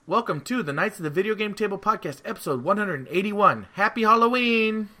Welcome to the Knights of the Video Game Table Podcast, episode 181. Happy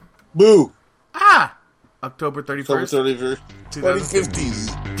Halloween! Boo! October 31st. October 31st.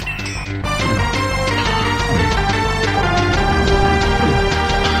 2050.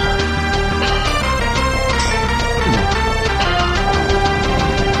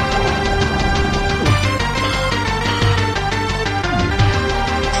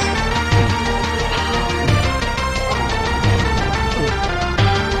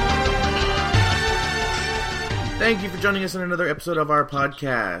 Thank you for joining us in another episode of our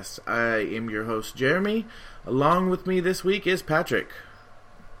podcast. I am your host, Jeremy. Along with me this week is Patrick.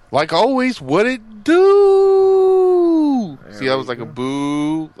 Like always, what it do? See, I was like go. a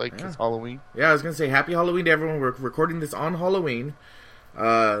boo, like it's Halloween. Yeah, I was going to say happy Halloween to everyone. We're recording this on Halloween.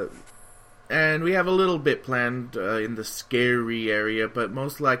 And we have a little bit planned in the scary area, but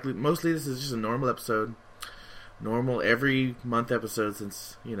mostly this is just a normal episode. Normal every month episode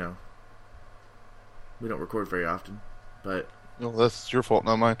since, we don't record very often, but... No, that's your fault,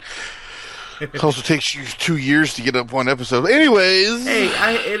 not mine. It also takes you 2 years to get up one episode. Anyways...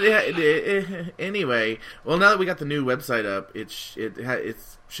 Anyway, well, now that we got the new website up, it should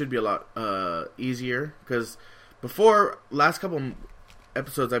be a lot easier, because before, last couple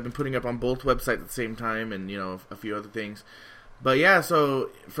episodes, I've been putting up on both websites at the same time, and, a few other things. But yeah, so,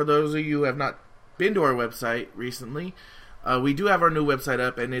 for those of you who have not been to our website recently... we do have our new website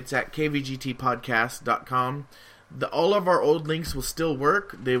up, and it's at kvgtpodcast.com. All of our old links will still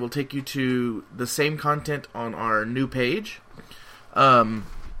work. They will take you to the same content on our new page. And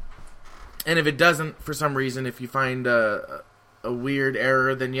if it doesn't, for some reason, if you find a weird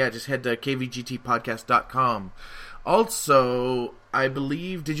error, then just head to kvgtpodcast.com. Also, I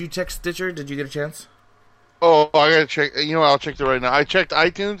believe, did you check Stitcher? Did you get a chance? Oh, I gotta check. I'll check it right now. I checked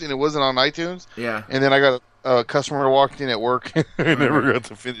iTunes, and it wasn't on iTunes. Yeah. And then I got a customer walked in at work and never got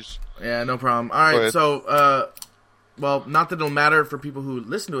to finish. Yeah, no problem. All right, so, well, not that it'll matter for people who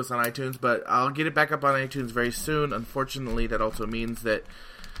listen to us on iTunes, but I'll get it back up on iTunes very soon. Unfortunately, that also means that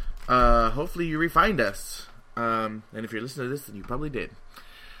hopefully you re-find us. And if you're listening to this, then you probably did.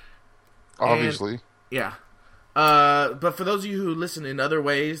 Obviously. And, yeah. But for those of you who listen in other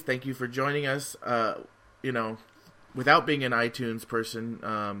ways, thank you for joining us. Without being an iTunes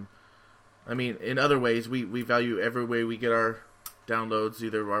person, in other ways, we value every way we get our downloads,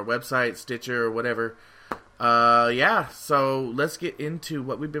 either our website, Stitcher, or whatever. So let's get into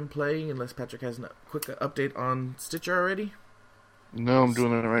what we've been playing, unless Patrick has a quick update on Stitcher already. No, I'm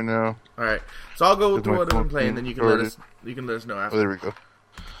doing it right now. Alright, so I'll go through what I've been playing, then you can let us know after. Oh, there we go.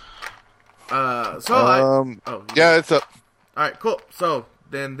 It's up. Alright, cool. So,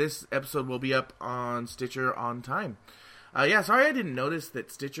 then this episode will be up on Stitcher on time. Sorry I didn't notice that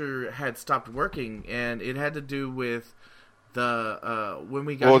Stitcher had stopped working, and it had to do with the when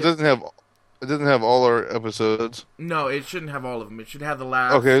we got. Well, it doesn't have all our episodes. No, it shouldn't have all of them. It should have the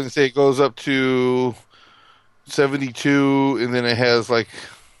last. Okay, I was gonna say it goes up to 72, and then it has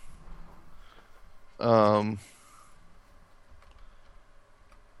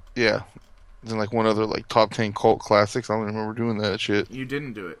then one other top 10 cult classics. I don't remember doing that shit. You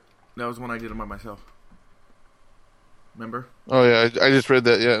didn't do it. That was one I did by myself. Remember? Oh, yeah, I just read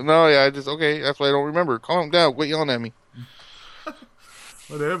that, yeah. No, yeah, okay, that's why I don't remember. Calm down, quit yelling at me.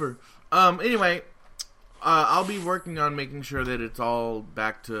 Whatever. Anyway, I'll be working on making sure that it's all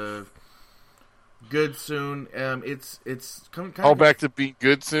back to good soon. It's kind of... All back to being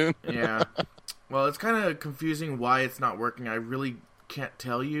good soon? Yeah. Well, it's kind of confusing why it's not working. I really can't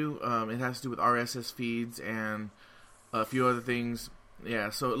tell you. It has to do with RSS feeds and a few other things. Yeah,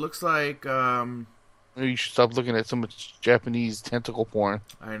 so it looks like... You should stop looking at so much Japanese tentacle porn.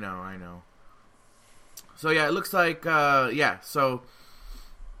 I know. So yeah, it looks like, so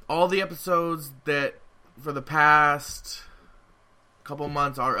all the episodes that for the past couple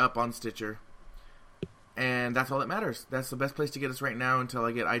months are up on Stitcher. And that's all that matters. That's the best place to get us right now until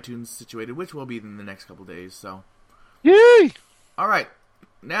I get iTunes situated, which will be in the next couple days, so. Yay! Alright,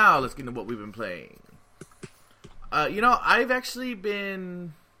 now let's get into what we've been playing. I've actually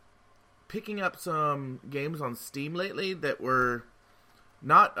been picking up some games on Steam lately that were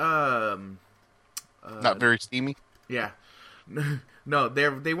not not very steamy. Yeah. No,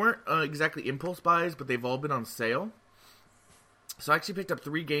 they weren't exactly impulse buys, but they've all been on sale. So I actually picked up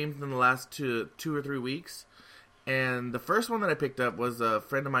 3 games in the last 2 or 3 weeks. And the first one that I picked up was a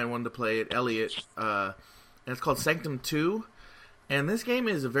friend of mine wanted to play it, Elliot. And it's called Sanctum 2. And this game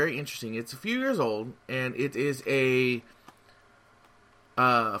is very interesting. It's a few years old, and it is a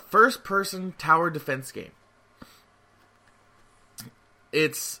first-person tower defense game.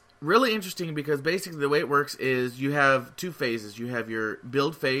 It's really interesting because basically the way it works is you have two phases. You have your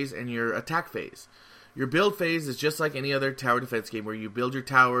build phase and your attack phase. Your build phase is just like any other tower defense game where you build your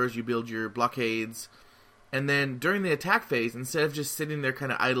towers, you build your blockades, and then during the attack phase, instead of just sitting there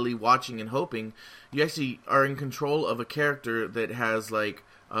kind of idly watching and hoping, you actually are in control of a character that has like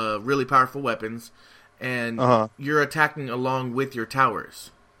really powerful weapons, and you're attacking along with your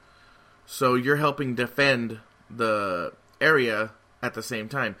towers. So you're helping defend the area at the same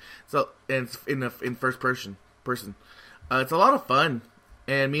time. So and it's in first person. It's a lot of fun,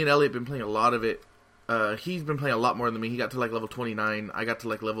 and me and Elliot have been playing a lot of it. He's been playing a lot more than me. He got to like level 29. I got to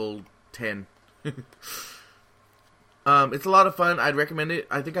like level 10. It's a lot of fun. I'd recommend it.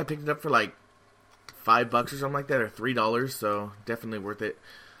 I think I picked it up for like $5 or something like that, or $3. So definitely worth it.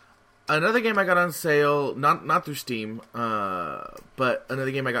 Another game I got on sale, not through Steam, but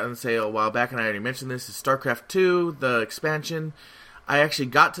another game I got on sale a while back, and I already mentioned this, is StarCraft 2, the expansion. I actually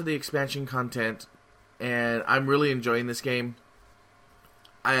got to the expansion content, and I'm really enjoying this game.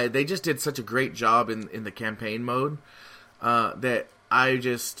 They just did such a great job in the campaign mode that I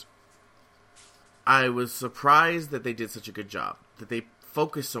was surprised that they did such a good job, that they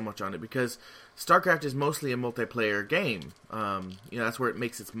focused so much on it, because StarCraft is mostly a multiplayer game. That's where it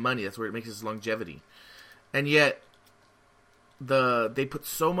makes its money, that's where it makes its longevity. And yet, they put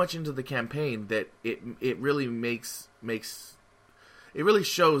so much into the campaign that it really it really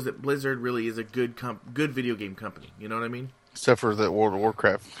shows that Blizzard really is a good video game company. You know what I mean? Except for that World of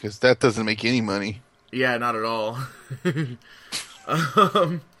Warcraft, because that doesn't make any money. Yeah, not at all.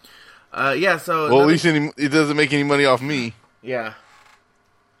 So at least it doesn't make any money off me. Yeah.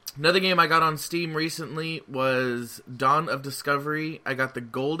 Another game I got on Steam recently was Dawn of Discovery. I got the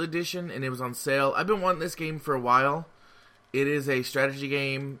Gold Edition, and it was on sale. I've been wanting this game for a while. It is a strategy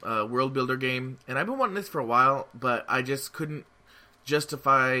game, world builder game, and I've been wanting this for a while, but I just couldn't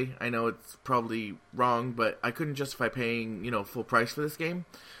justify, I know it's probably wrong, but I couldn't justify paying, full price for this game.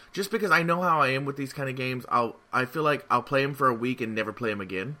 Just because I know how I am with these kind of games, I feel like I'll play them for a week and never play them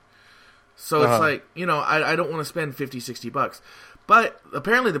again. So it's like, I don't want to spend $50, $60. But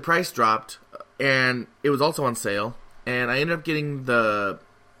apparently the price dropped, and it was also on sale, and I ended up getting the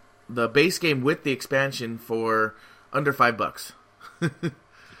base game with the expansion for under $5.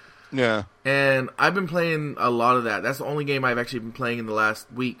 Yeah. And I've been playing a lot of that. That's the only game I've actually been playing in the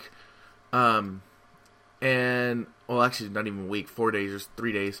last week. Actually not even a week, 4 days or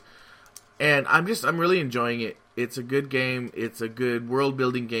 3 days. And I'm really enjoying it. It's a good game. It's a good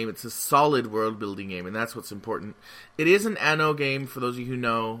world-building game. It's a solid world-building game, and that's what's important. It is an Anno game, for those of you who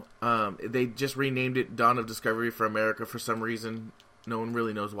know. They just renamed it Dawn of Discovery for America for some reason. No one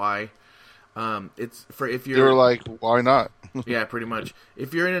really knows why. It's for if you're... They were like, why not? Yeah, pretty much.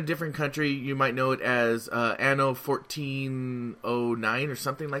 If you're in a different country, you might know it as Anno 1409 or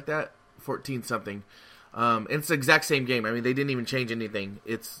something like that. 14-something. It's the exact same game. I mean, they didn't even change anything.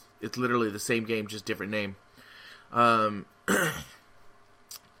 It's literally the same game, just different name. Yeah,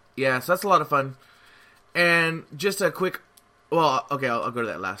 so that's a lot of fun. And just a quick... Well, okay, I'll go to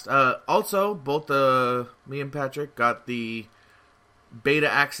that last. Also, both me and Patrick got the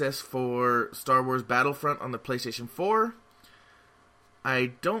beta access for Star Wars Battlefront on the PlayStation 4.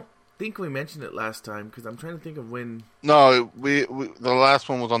 I don't think we mentioned it last time, because I'm trying to think of when... No, we the last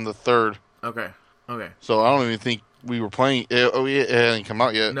one was on the 3rd. Okay. So I don't even think we were playing... it hadn't come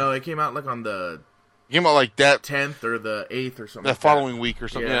out yet. No, it came out like on the... It came out like that... 10th or the 8th or something. That following week or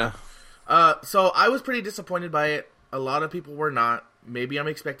something, yeah. So I was pretty disappointed by it. A lot of people were not. Maybe I'm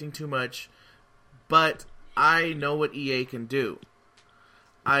expecting too much. But I know what EA can do.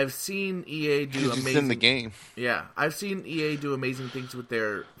 I've seen EA do amazing... It's in the game. Yeah, I've seen EA do amazing things with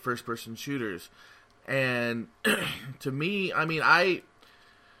their first-person shooters. And to me, I mean, I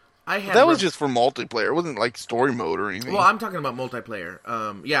had... That was just for multiplayer. It wasn't like story mode or anything. Well, I'm talking about multiplayer.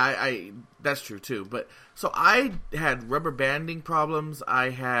 Yeah, I that's true too. But so I had rubber banding problems.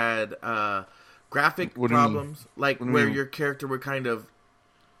 I had graphic problems, like where your character would kind of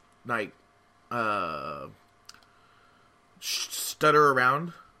like stutter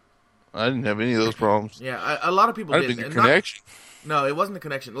around. I didn't have any of those problems. Yeah, a lot of people did. The connection? No, it wasn't a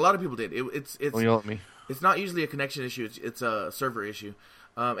connection. A lot of people did. It's Don't yell at me. It's not usually a connection issue. It's a server issue.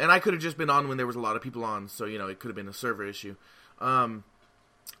 And I could have just been on when there was a lot of people on, so, it could have been a server issue. I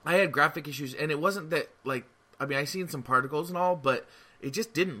had graphic issues, and it wasn't that, I seen some particles and all, but it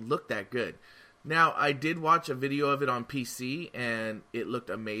just didn't look that good. Now, I did watch a video of it on PC, and it looked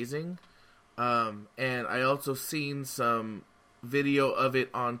amazing. And I also seen some video of it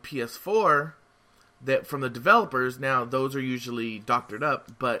on PS4 that from the developers. Now, those are usually doctored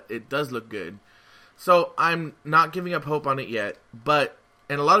up, but it does look good. So, I'm not giving up hope on it yet, but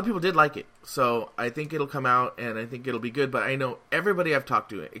And a lot of people did like it. So I think it'll come out, and I think it'll be good. But I know everybody I've talked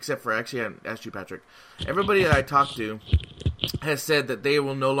to, except for, actually, I haven't asked you, Patrick. Everybody that I talked to has said that they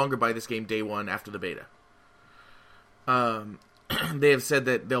will no longer buy this game day one after the beta. They have said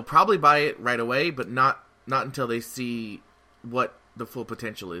that they'll probably buy it right away, but not until they see what the full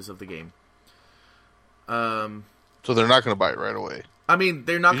potential is of the game. So they're not going to buy it right away. I mean,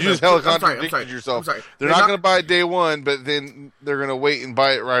 they're not. You just hella contradicted yourself. They're not going to buy it day one, but then they're going to wait and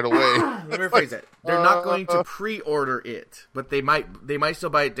buy it right away. Let me rephrase that. They're not going to pre-order it, but they might still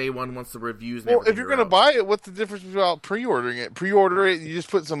buy it day one once the reviews. Well, if you're going to buy it, what's the difference about pre-ordering it? Pre-order it, you just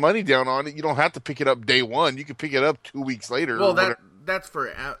put some money down on it. You don't have to pick it up day one. You can pick it up 2 weeks later. Well, that's for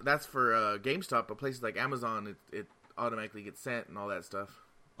GameStop, but places like Amazon, it automatically gets sent and all that stuff.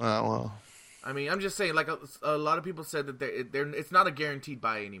 Well. I mean, I'm just saying, like, a lot of people said that it's not a guaranteed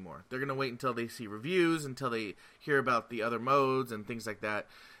buy anymore. They're going to wait until they see reviews, until they hear about the other modes and things like that.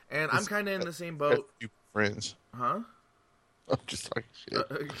 And I'm kind of in the same boat. Friends. Huh? I'm just talking shit.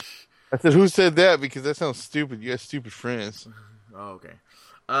 I said, who said that? Because that sounds stupid. You got stupid friends. Oh, okay.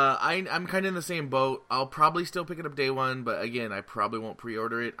 I'm kind of in the same boat. I'll probably still pick it up day one, but again, I probably won't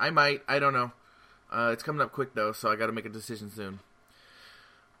pre-order it. I might. I don't know. It's coming up quick, though, so I got to make a decision soon.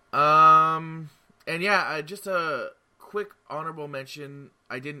 And yeah, just a quick honorable mention.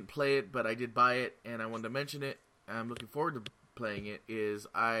 I didn't play it, but I did buy it, and I wanted to mention it. I'm looking forward to playing it.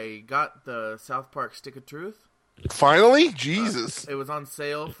 I got the South Park Stick of Truth. Finally? Jesus. It was on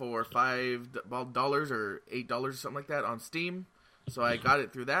sale for $5 or $8 or something like that on Steam. So I got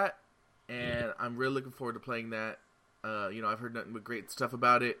it through that, and I'm really looking forward to playing that. I've heard nothing but great stuff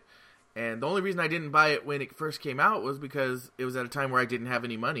about it. And the only reason I didn't buy it when it first came out was because it was at a time where I didn't have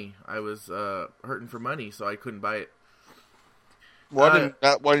any money. I was hurting for money, so I couldn't buy it. Why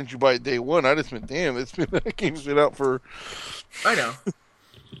didn't you buy it day one? I just meant, damn, that game's been out for... I know.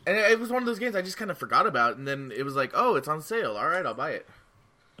 And it was one of those games I just kind of forgot about, and then it was like, oh, it's on sale. All right, I'll buy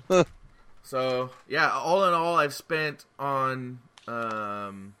it. So, yeah, all in all, I've spent on,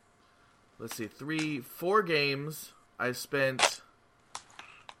 4 games. I've spent...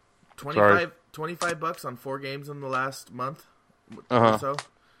 $25 on 4 games in the last month or so.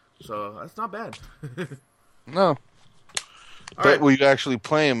 So that's not bad. No. But will you actually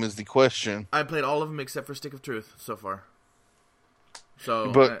play them is the question. I played all of them except for Stick of Truth so far.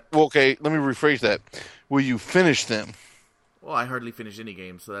 So, okay, let me rephrase that. Will you finish them? Well, I hardly finish any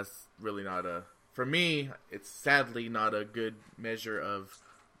game, so that's really not for me, it's sadly not a good measure of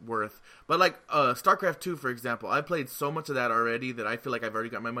worth. But like StarCraft 2, for example, I played so much of that already that I feel like I've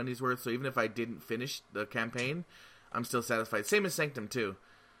already got my money's worth. So even if I didn't finish the campaign, I'm still satisfied. Same as Sanctum 2.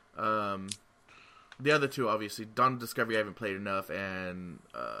 The other two, obviously, Dawn of Discovery I haven't played enough, and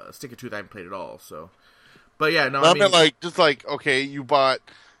Stick of Truth I haven't played at all. So, but yeah, no, I mean, okay, you bought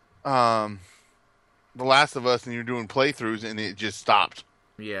The Last of Us and you're doing playthroughs and it just stopped.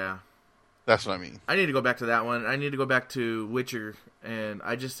 Yeah. That's what I mean. I need to go back to that one. I need to go back to Witcher, and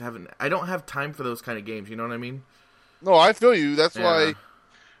I just haven't... I don't have time for those kind of games, you know what I mean? No, I feel you. That's why...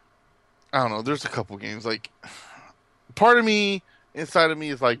 I don't know. There's a couple games. Like, part of me, inside of me,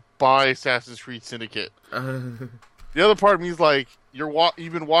 is like, buy Assassin's Creed Syndicate. The other part of me is like,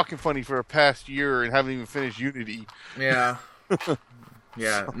 you've been walking funny for a past year and haven't even finished Unity. Yeah.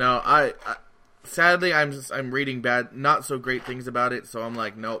 Yeah. No, I sadly, I'm reading not so great things about it, so I'm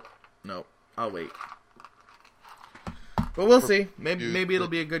like, nope. I'll wait. But we'll see. Maybe it'll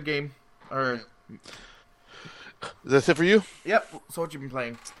be a good game. Or is that it for you? Yep. So what you been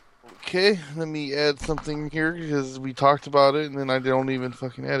playing? Okay, let me add something here because we talked about it and then I don't even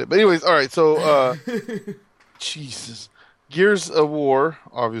fucking add it. But anyways, all right. So, Jesus, Gears of War,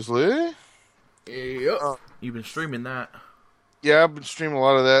 obviously. Yep. You've been streaming that. Yeah, I've been streaming a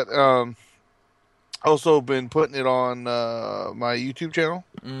lot of that. Also been putting it on my YouTube channel.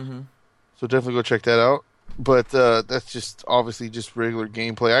 Mm-hmm. So definitely go check that out. But that's just obviously just regular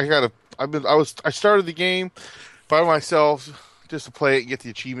gameplay. I started the game by myself just to play it and get the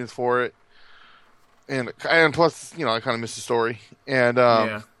achievements for it. And plus, I kind of missed the story. And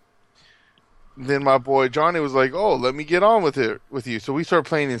then my boy Johnny was like, "Oh, let me get on with it with you." So we started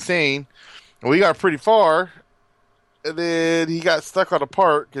playing Insane, and we got pretty far. And then he got stuck on a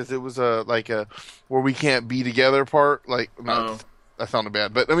part because it was where we can't be together part. That sounded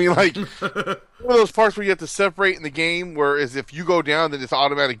bad, but I mean, like one of those parts where you have to separate in the game. Whereas if you go down, then it's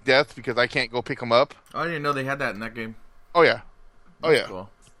automatic death because I can't go pick them up. I didn't know they had that in that game. Oh yeah, That's cool.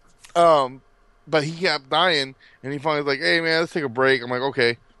 But he kept dying, and he finally was like, "Hey man, let's take a break." I'm like,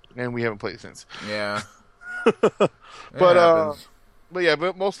 "Okay," and we haven't played since. Yeah, but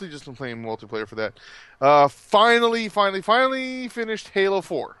but mostly just been playing multiplayer for that. Finally finished Halo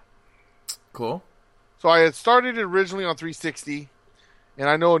 4. Cool. So I had started it originally on 360, and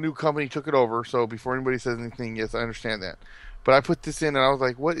I know a new company took it over. So before anybody says anything, yes, I understand that. But I put this in, and I was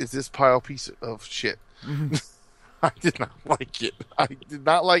like, "What is this piece of shit?" I did not like it. I did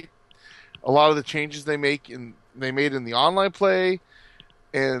not like a lot of the changes they made in the online play,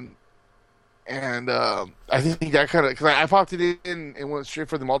 and I think that kind of because I popped it in and went straight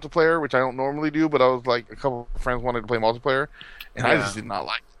for the multiplayer, which I don't normally do. But I was like, a couple of friends wanted to play multiplayer, and I just did not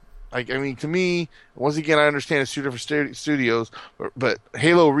like it. Like, I mean, to me, once again, I understand it's two different studios, but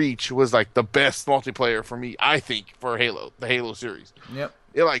Halo Reach was like the best multiplayer for me, I think, for Halo, the Halo series. Yep.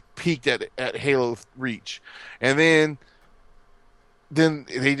 It like peaked at Halo Reach, and then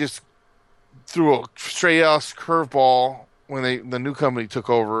they just threw a straight ass curveball when the new company took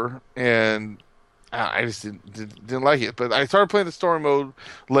over, and I just didn't like it. But I started playing the story mode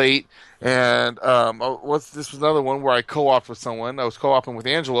late, and this was another one where I co-opted with someone. I was co-oping with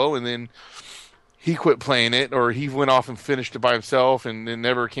Angelo, and then he quit playing it, or he went off and finished it by himself, and then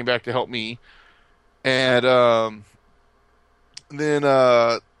never came back to help me. And then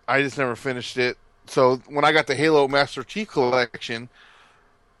I just never finished it. So when I got the Halo Master Chief Collection,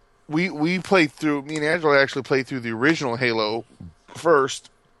 we played through. Me and Angelo actually played through the original Halo first.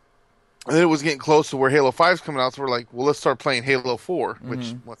 And then it was getting close to where Halo 5 is coming out, so we're like, well, let's start playing Halo 4,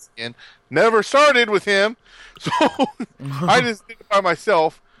 which, once again, never started with him. So I just did it by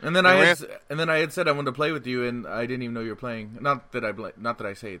myself. And then I had said I wanted to play with you, and I didn't even know you were playing. Not that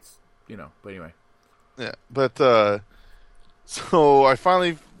I say it's, but anyway. Yeah, but so I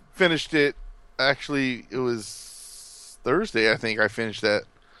finally finished it. Actually, it was Thursday, I think I finished that.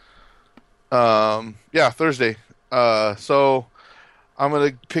 Yeah, Thursday. So I'm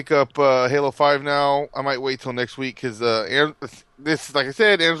gonna pick up Halo 5 now. I might wait till next week because this, like I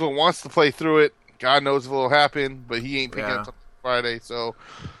said, Angelo wants to play through it. God knows if it'll happen, but he ain't picking it up till Friday. So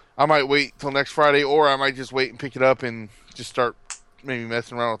I might wait till next Friday, or I might just wait and pick it up and just start maybe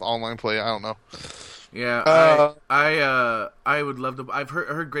messing around with online play. I don't know. Yeah, I would love to. I've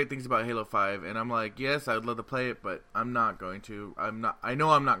heard great things about Halo 5, and I'm like, yes, I would love to play it, but I'm not going to. I know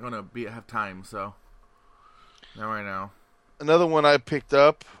I'm not going to have time. So not right now. Another one I picked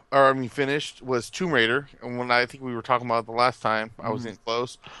up, finished, was Tomb Raider. And when I think we were talking about it the last time, I was in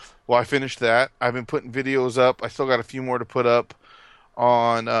close. Well, I finished that. I've been putting videos up. I still got a few more to put up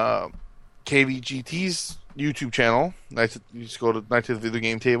on KVGT's YouTube channel. You just go to Night to the Video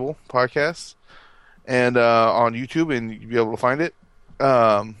Game Table podcast, and on YouTube, and you'll be able to find it.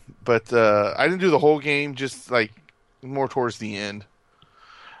 But I didn't do the whole game, just like more towards the end.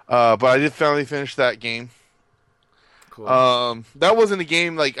 But I did finally finish that game. Cool. That wasn't a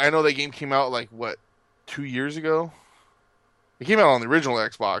game, like, I know that game came out, 2 years ago? It came out on the original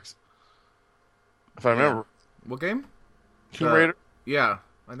Xbox, if I remember. What game? Tomb Raider? Yeah,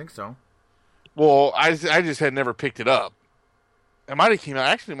 I think so. Well, I just had never picked it up. It might have came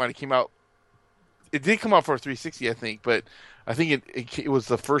out, it did come out for 360, I think, but I think it was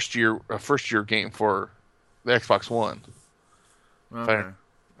the first year game for the Xbox One. Okay.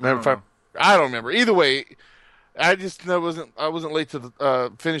 I don't remember. Either way, I wasn't late to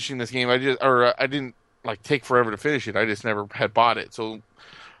the, finishing this game. I didn't take forever to finish it. I just never had bought it. So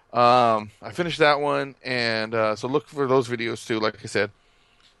I finished that one, and so look for those videos too. Like I said,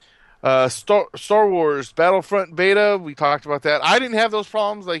 Star Wars Battlefront beta. We talked about that. I didn't have those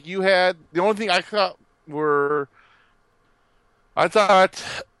problems like you had. The only thing I thought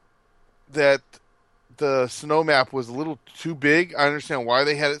that the snow map was a little too big. I understand why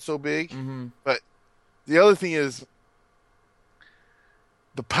they had it so big, but the other thing is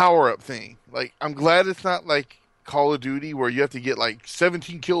the power-up thing. Like, I'm glad it's not like Call of Duty where you have to get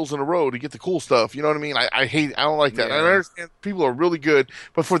 17 kills in a row to get the cool stuff. You know what I mean? I don't like that. Yeah. I understand people are really good,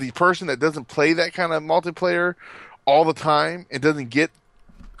 but for the person that doesn't play that kind of multiplayer all the time and doesn't get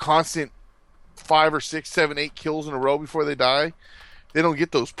constant 5 or 6, 7, 8 kills in a row before they die, they don't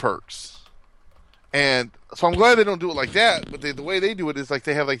get those perks. And so I'm glad they don't do it like that, but the way they do it is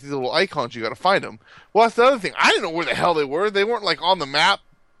they have these little icons, you got to find them. Well, that's the other thing. I didn't know where the hell they were. They weren't on the map.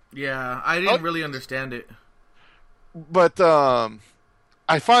 Yeah, I didn't really understand it. But I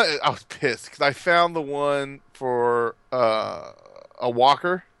was pissed because I found the one for a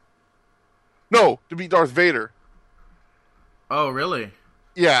walker. No, to beat Darth Vader. Oh, really?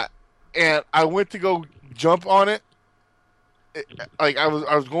 Yeah, and I went to go jump on it. I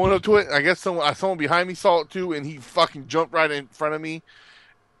was going up to it, and I guess someone behind me saw it too, and he fucking jumped right in front of me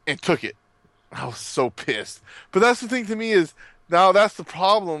and took it. I was so pissed. But that's the thing to me is Now that's the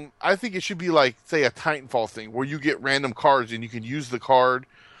problem. I think it should be like, say, a Titanfall thing where you get random cards and you can use the card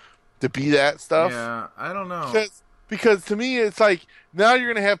to be that stuff. Yeah, I don't know. Because to me, it's like now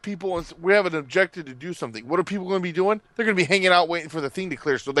you're going to have people, and we have an objective to do something. What are people going to be doing? They're going to be hanging out waiting for the thing to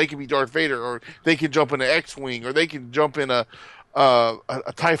clear so they can be Darth Vader, or they can jump in an X-Wing, or they can jump in a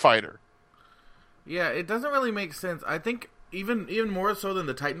TIE fighter. Yeah, it doesn't really make sense. I think even more so than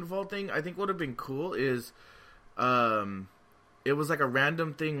the Titanfall thing, I think what would have been cool is it was like a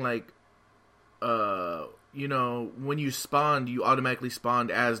random thing, like when you spawned, you automatically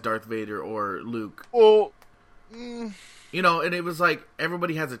spawned as Darth Vader or Luke. Well, and it was like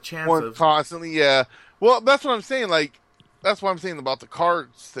everybody has a chance of constantly. Yeah. Well, that's what I'm saying. Like, that's what I'm saying about the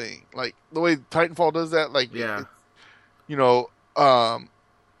cards thing. Like the way Titanfall does that. Like, yeah.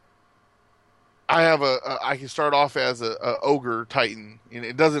 I have I can start off as a ogre Titan, and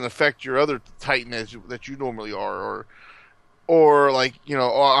it doesn't affect your other Titan that you normally are, or like I'm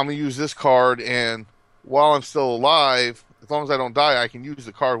gonna use this card, and while I'm still alive, as long as I don't die, I can use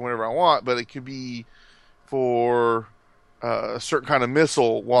the card whenever I want. But it could be for a certain kind of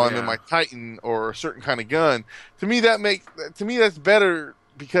missile while I'm in my Titan, or a certain kind of gun. To me, that's better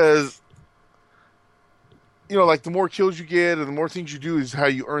because like the more kills you get and the more things you do is how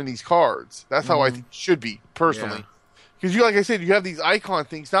you earn these cards. That's how I think it should be, personally. Because like I said, you have these icon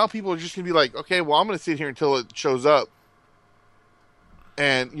things. Now people are just going to be like, okay, well, I'm going to sit here until it shows up.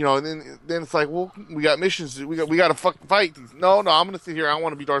 And, and then it's like, well, we got missions. We got to fucking fight these. No, I'm going to sit here. I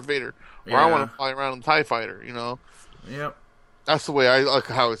want to be Darth Vader. Or I want to fly around in the TIE fighter, Yep. That's the way I look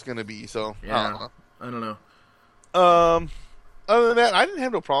how it's going to be. So, I don't know. Other than that, I didn't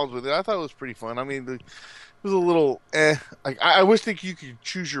have no problems with it. I thought it was pretty fun. I mean, it was a little Like I wish that you could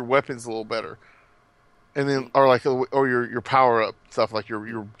choose your weapons a little better, and then or your power up stuff, like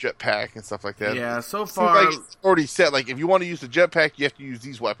your jetpack and stuff like that. Yeah, so far like it's already set. Like if you want to use the jetpack, you have to use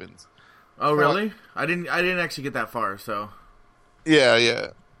these weapons. Oh really? I didn't actually get that far. So yeah.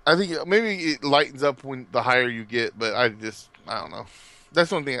 I think maybe it lightens up when the higher you get, but I don't know.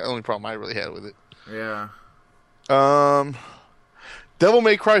 That's the only problem I really had with it. Yeah. Devil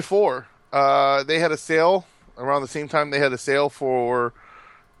May Cry 4. They had a sale around the same time they had a sale for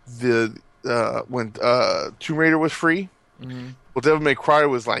the when Tomb Raider was free. Mm-hmm. Well, Devil May Cry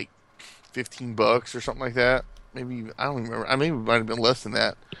was like $15 or something like that. Maybe I don't remember. I mean, it might have been less than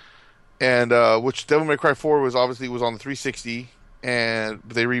that. And which Devil May Cry 4 was on the 360, and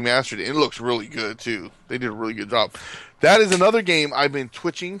they remastered it. It looks really good too. They did a really good job. That is another game I've been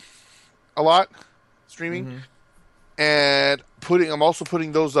twitching a lot, streaming, and I'm also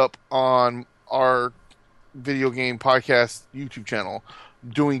putting those up on our video game podcast YouTube channel,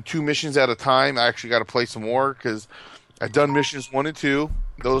 doing 2 missions at a time. I actually got to play some more because I've done missions 1 and 2.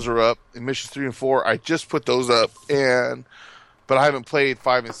 Those are up. And missions 3 and 4, I just put those up, but I haven't played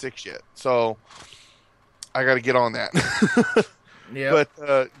 5 and 6 yet. So I got to get on that. Yeah.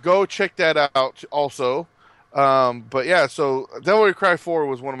 But go check that out also. But yeah, so Devil May Cry 4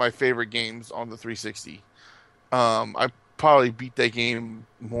 was one of my favorite games on the 360. I probably beat that game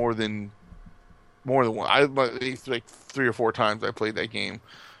more than one. Like 3 or 4 times I played that game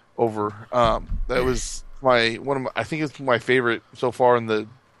over. That was I think it's my favorite so far in the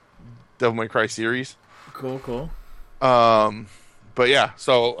Devil May Cry series. Cool. But yeah,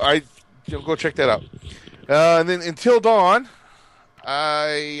 so go check that out. And then Until Dawn,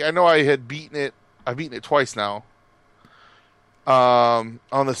 I know I had beaten it. I've beaten it twice now. On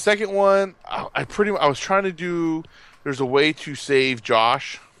the second one, I was trying to do. There's a way to save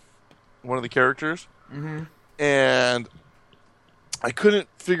Josh, one of the characters, and I couldn't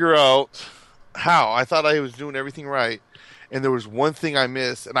figure out how. I thought I was doing everything right, and there was one thing I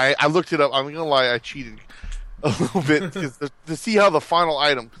missed, and I looked it up. I'm gonna lie, I cheated a little bit to see how the final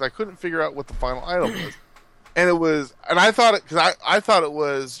item, because I couldn't figure out what the final item was. And I thought it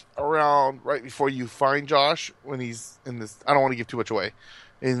was around right before you find Josh, when he's in this. I don't want to give too much away,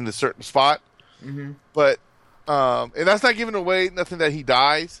 in the certain spot. But and that's not giving away nothing that he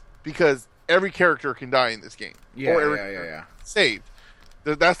dies, because every character can die in this game. Yeah. Saved.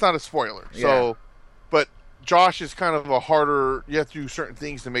 That's not a spoiler. Yeah. So, but Josh is kind of a harder. You have to do certain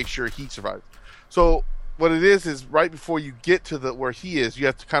things to make sure he survives. So what it is right before you get to where he is, you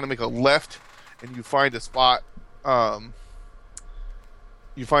have to kind of make a left. And you find a spot,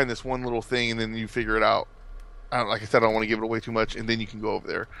 you find this one little thing, and then you figure it out. Like I said, I don't want to give it away too much, and then you can go over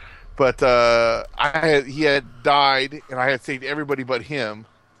there. But he had died, and I had saved everybody but him.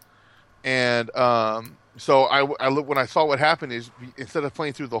 And so I looked, when I saw what happened is, instead of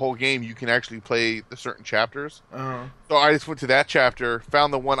playing through the whole game, you can actually play the certain chapters. So I just went to that chapter,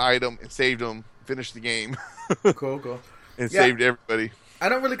 found the one item, and saved him, finished the game. Cool. and saved everybody. I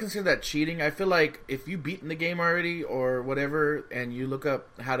don't really consider that cheating. I feel like if you've beaten the game already or whatever, and you look up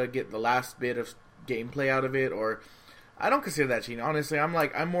how to get the last bit of gameplay out of it, or I don't consider that cheating. Honestly,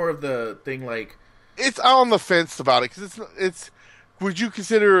 I'm more of the thing like it's on the fence about it because it's. Would you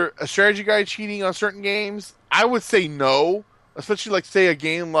consider a strategy guide cheating on certain games? I would say no, especially like say a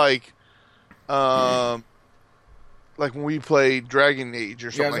game like when we played Dragon Age or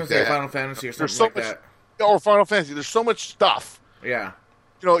something like that. Final Fantasy or something that. Or Final Fantasy. There's so much stuff. Yeah.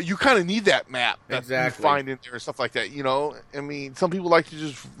 You kind of need that map that you find in there and stuff like that. I mean, some people like to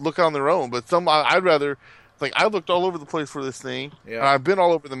just look on their own, but I'd rather. Like, I looked all over the place for this thing, and I've been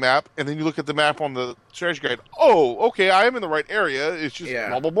all over the map, and then you look at the map on the strategy guide. Oh, okay, I am in the right area. It's just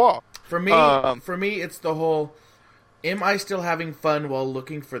blah, blah, blah. For me, it's the whole, am I still having fun while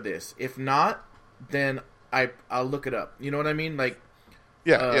looking for this? If not, then I'll look it up. You know what I mean? Like,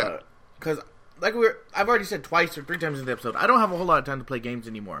 yeah. Because, like I've already said twice or 3 times in the episode, I don't have a whole lot of time to play games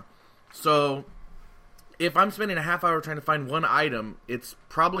anymore. So if I'm spending a half hour trying to find one item, it's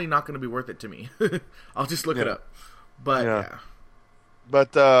probably not going to be worth it to me. I'll just look it up. But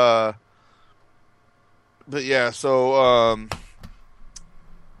yeah, so I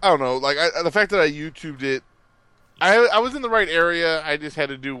don't know. Like the fact that I YouTubed it, I was in the right area. I just had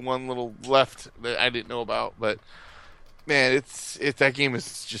to do one little left that I didn't know about. But man, it's that game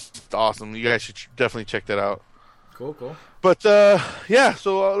is just awesome. You guys should definitely check that out. Cool. But yeah,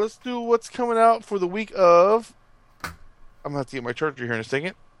 so let's do what's coming out for the week of. I'm gonna have to get my charger here in a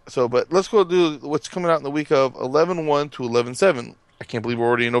second. So, but let's go do what's coming out in the week of 11/1 to 11/7. I can't believe we're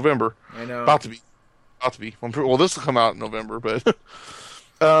already in November. I know. About to be. Well, this will come out in November, but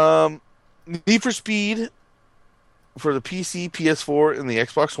Need for Speed for the PC, PS4, and the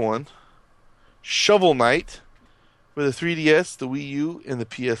Xbox One. Shovel Knight for the 3DS, the Wii U, and the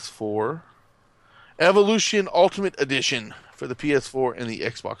PS4. Evolution Ultimate Edition for the PS4 and the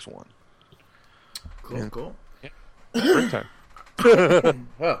Xbox One. Cool. Yeah, great time.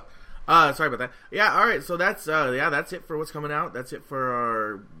 Well, sorry about that. Yeah, all right. So that's it for what's coming out. That's it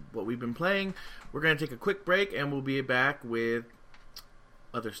for what we've been playing. We're gonna take a quick break and we'll be back with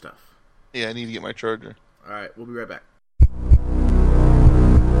other stuff. Yeah, I need to get my charger. All right, we'll be right back.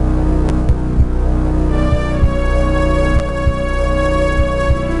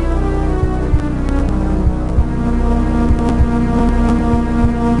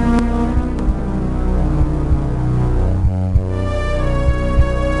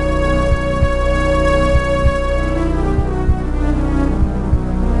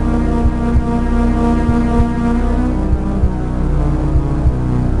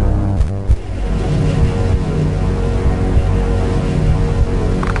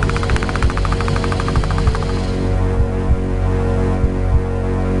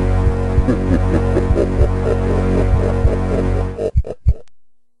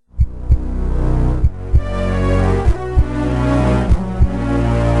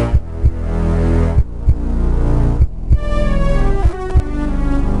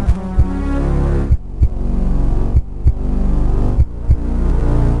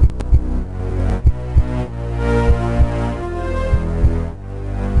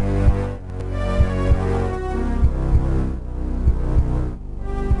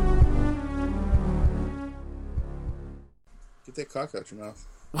 Get that cock out your mouth.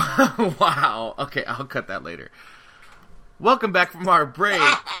 Wow. Okay, I'll cut that later. Welcome back from our break.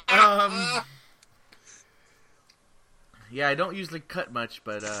 Yeah, I don't usually cut much,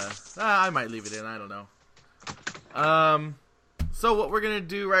 but I might leave it in. I don't know. So what we're gonna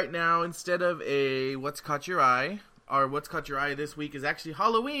do right now, instead of a What's Caught Your Eye, our What's Caught Your Eye this week is actually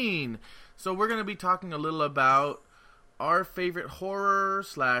Halloween. So we're gonna be talking a little about our favorite horror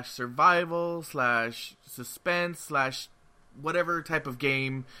 / survival / suspense / whatever type of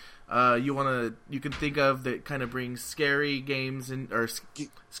game you can think of that kind of brings scary games or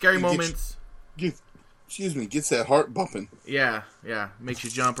scary moments. Excuse me, gets that heart bumping. Yeah, makes you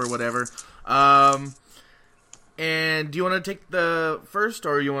jump or whatever. And do you want to take the first,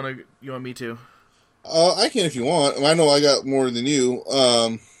 or you want me to? I can if you want. I know I got more than you.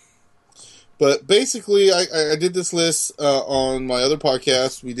 But basically, I did this list on my other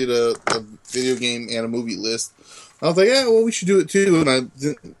podcast. We did a video game and a movie list. I was like, yeah, well, we should do it too. And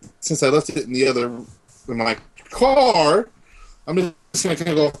since I left it in my car, I'm just going to kind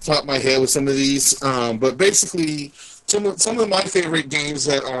of go off the top of my head with some of these. But basically, some of my favorite games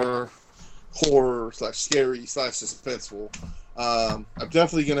that are horror / scary / suspenseful. I'm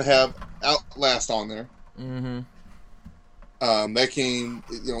definitely going to have Outlast on there. Mm-hmm. That game,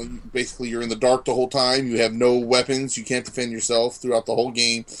 basically you're in the dark the whole time. You have no weapons. You can't defend yourself throughout the whole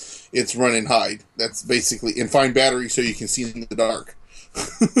game. It's run and hide. That's basically, and find batteries so you can see in the dark.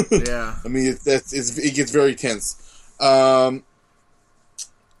 Yeah. I mean, it gets very tense. I'm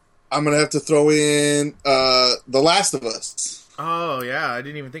gonna have to throw in The Last of Us. Oh yeah, I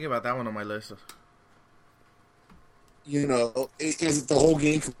didn't even think about that one on my list. Is the whole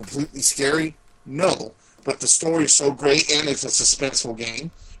game completely scary? No. But the story is so great, and it's a suspenseful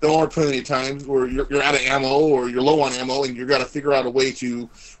game. There are plenty of times where you're out of ammo, or you're low on ammo, and you've got to figure out a way to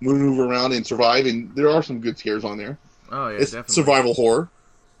maneuver around and survive, and there are some good scares on there. Oh, yeah, it's definitely. Survival horror.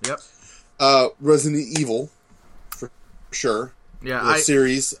 Yep. Resident Evil, for sure. Yeah, the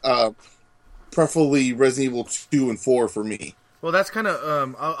series, preferably Resident Evil 2 and 4 for me. Well, that's kind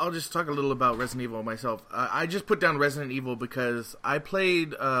of, I'll just talk a little about Resident Evil myself. I just put down Resident Evil because I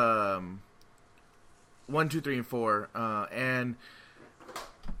played 1, 2, 3, and 4, and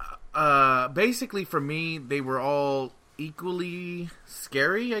basically for me, they were all equally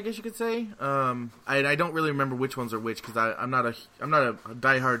scary, I guess you could say. I don't really remember which ones are which because I'm not a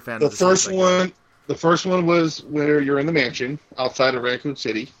diehard fan. The first one was where you're in the mansion outside of Raccoon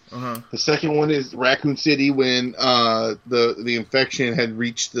City. Uh-huh. The second one is Raccoon City when the infection had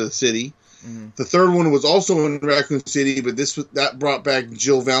reached the city. Mm-hmm. The third one was also in Raccoon City, but that brought back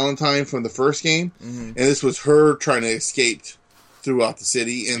Jill Valentine from the first game, mm-hmm. and this was her trying to escape throughout the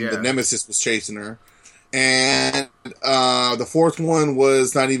city, and the Nemesis was chasing her. And the fourth one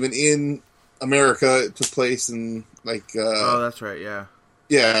was not even in America; it took place in oh, that's right, yeah,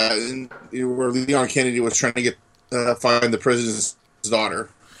 where Leon Kennedy was trying to find the president's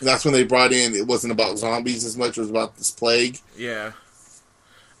daughter. And that's when they brought in. It wasn't about zombies as much; it was about this plague. Yeah.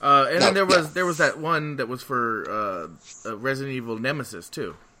 Then there was that one that was for Resident Evil Nemesis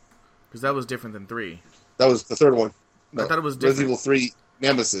too, because that was different than 3. That was the third one. No, I thought it was different. Resident Evil 3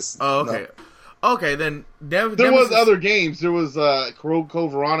 Nemesis. Oh, okay. No. Okay, then there was other games. There was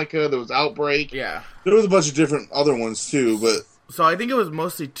Code Veronica. There was Outbreak. Yeah, there was a bunch of different other ones too. But so I think it was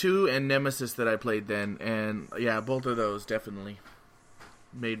mostly 2 and Nemesis that I played then, and yeah, both of those definitely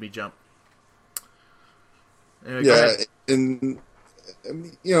made me jump. Anyway, and.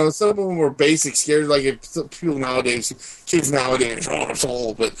 Some of them were basic scares. Like if kids nowadays, it's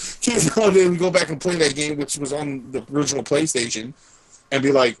old, but kids nowadays we go back and play that game, which was on the original PlayStation, and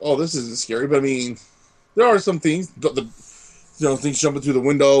be like, "Oh, this isn't scary." But I mean, there are some things, things jumping through the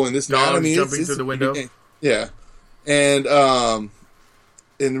window and this and that. I mean, jumping through the window. Yeah, and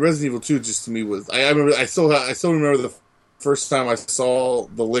in Resident Evil 2, just to me was I remember I still remember the first time I saw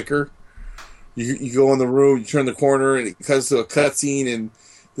the liquor. You go in the room, you turn the corner, and it cuts to a cutscene, and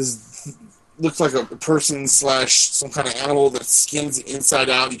this looks like a person / some kind of animal that skins inside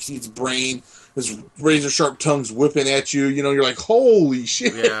out. You can see its brain. His razor sharp tongue's whipping at you. You're like, holy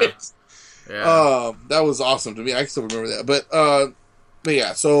shit! Yeah. That was awesome to me. I still remember that. But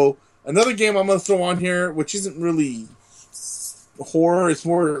yeah. So another game I'm gonna throw on here, which isn't really horror; it's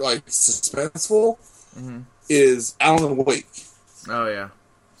more like suspenseful. Mm-hmm. Is Alan Wake. Oh yeah.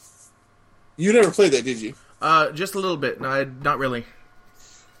 You never played that, did you? Just a little bit. No, not really.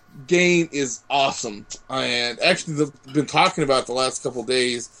 Game is awesome, and actually, been talking about the last couple of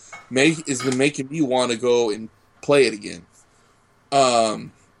days. Has been making me want to go and play it again.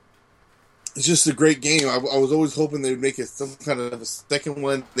 It's just a great game. I was always hoping they'd make it some kind of a second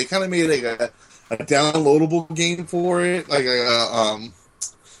one. They kind of made like a downloadable game for it, like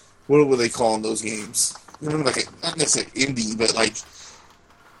what were they calling those games? Not necessarily indie, but like.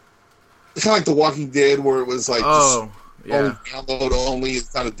 It's kind of like The Walking Dead, where it was like only download only.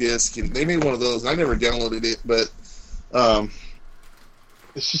 It's not a disc, and they made one of those. I never downloaded it, but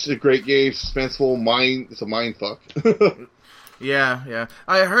it's just a great game, suspenseful. It's a mind fuck. Yeah.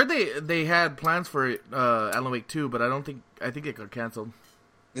 I heard they had plans for Alan Wake 2, but I think it got canceled.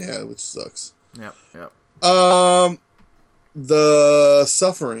 Yeah, which sucks. Yep. The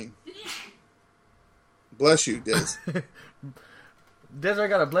Suffering. Bless you, Des. Desiree, I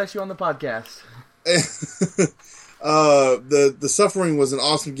gotta bless you on the podcast. The Suffering was an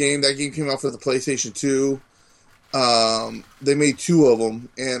awesome game. That game came out for the PlayStation 2. They made 2 of them,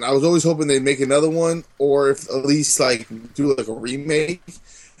 and I was always hoping they'd make another one, or if at least do a remake.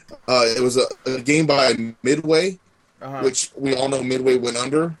 It was a game by Midway, which we all know Midway went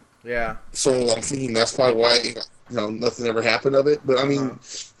under. Yeah. So I'm thinking that's probably why nothing ever happened of it. But I mean,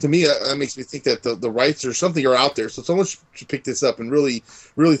 to me, that makes me think that the rights or something are out there. So someone should pick this up and really,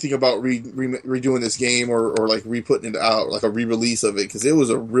 really think about redoing this game or like re-putting it out, like a re-release of it, because it was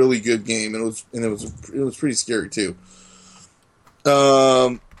a really good game and it was pretty scary too.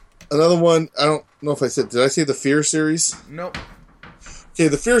 Another one, I don't know if I said, did I say the Fear series? Nope. Okay,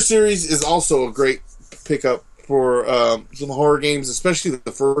 the Fear series is also a great pickup for some horror games, especially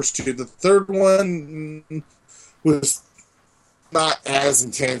the first two. The third one was not as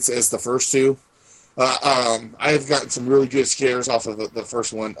intense as the first two. I've gotten some really good scares off of the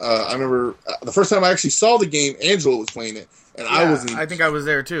first one. I remember the first time I actually saw the game, Angela was playing it, and Yeah, I think I was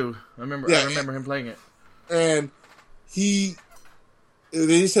there too. I remember him playing it. And they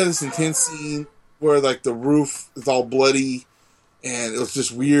just had this intense scene where like the roof is all bloody, and it was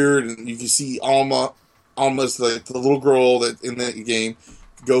just weird, and you can see Alma's like the little girl that in that game,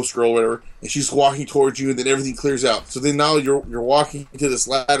 ghost girl, whatever, and she's walking towards you, and then everything clears out. So then now you're walking to this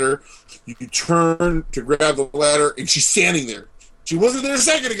ladder. You turn to grab the ladder, and she's standing there. She wasn't there a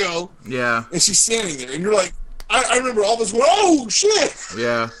second ago. Yeah. And she's standing there, and you're like, I remember all this. Oh shit!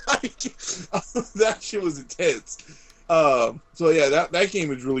 Yeah. That shit was intense. So yeah, that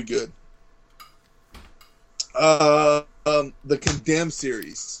game is really good. The Condemned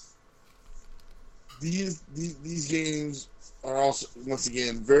series. These games are also, once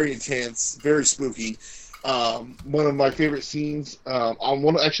again, very intense, very spooky. One of my favorite scenes on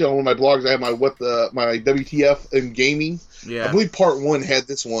one of my blogs, I have my WTF in gaming. Yeah. I believe part 1 had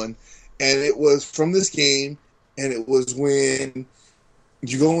this one, and it was from this game, and it was when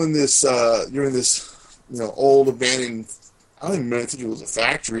you go in this, you're in this, old abandoned, I don't even remember, I think it was a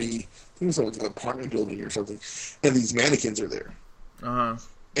factory, I think it was like an apartment building or something, and these mannequins are there. Uh-huh.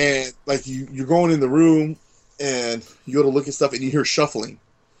 And like you're going in the room, and you go to look at stuff, and you hear shuffling.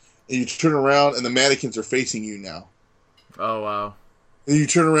 And you turn around, and the mannequins are facing you now. Oh, wow. And you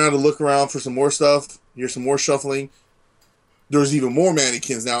turn around to look around for some more stuff. You hear some more shuffling. There's even more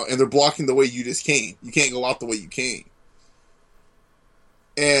mannequins now, and they're blocking the way you just came. You can't go out the way you came.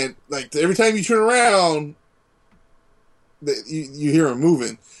 And like every time you turn around, you hear them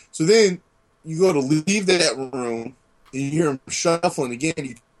moving. So then you go to leave that room, and you hear them shuffling again.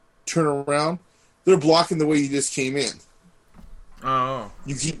 You turn around, they're blocking the way you just came in. Oh.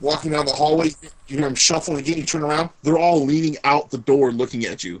 You keep walking down the hallway, you hear them shuffling again, you turn around, they're all leaning out the door looking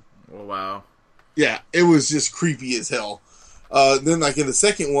at you. Oh, wow. Yeah, it was just creepy as hell. Then, like, in the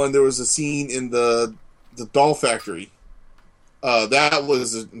second one, there was a scene in the doll factory. That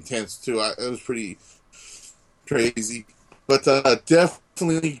was intense, too. It was pretty crazy. But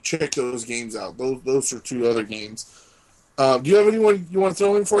definitely check those games out. Those are 2 other games. Do you have anyone you want to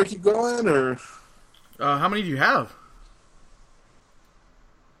throw in before I keep going, or? How many do you have?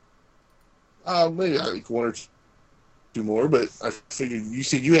 Maybe I like 1 or 2 more, but I figured you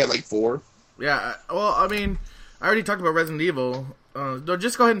said you had like 4. Yeah, well, I mean, I already talked about Resident Evil. No,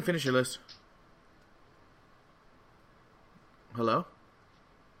 just go ahead and finish your list. Hello?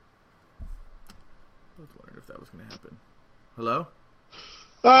 I was wondering if that was going to happen. Hello?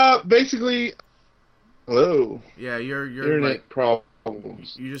 Basically, hello. Yeah, you're Internet like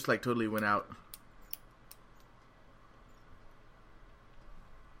problems. you just like totally went out.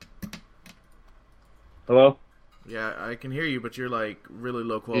 Hello? Yeah, I can hear you, but you're like really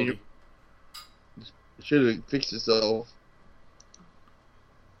low quality. It should have fixed itself.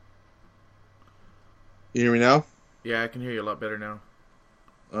 You hear me now? Yeah, I can hear you a lot better now.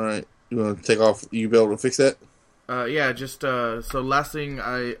 Alright. You want to take off? You be able to fix that? Yeah, just so last thing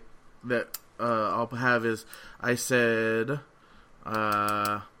I'll have is I said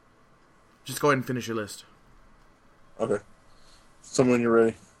just go ahead and finish your list. Okay. Someone you're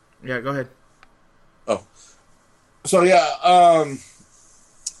ready. Yeah, go ahead. Oh. So yeah, I'm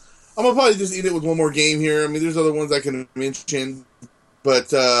gonna probably just eat it with one more game here. I mean, there's other ones I can mention,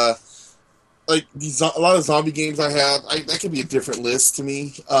 but like a lot of zombie games I have, that could be a different list to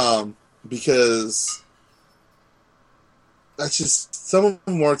me, because that's just, some of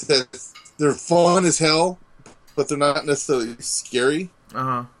them aren't that, they're fun as hell, but they're not necessarily scary.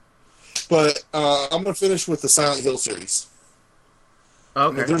 Uh-huh. But I'm gonna finish with the Silent Hill series.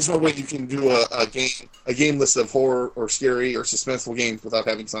 Okay. There's no way you can do a game list of horror or scary or suspenseful games without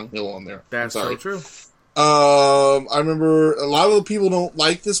having Silent Hill on there. That's so true. I remember a lot of the people don't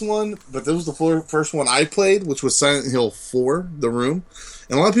like this one, but this was the first one I played, which was Silent Hill 4, The Room.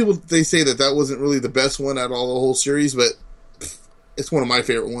 And a lot of people, they say that wasn't really the best one out of all the whole series, but it's one of my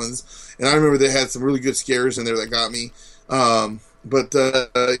favorite ones. And I remember they had some really good scares in there that got me. But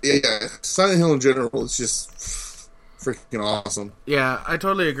yeah, Silent Hill in general is just freaking awesome. Yeah, I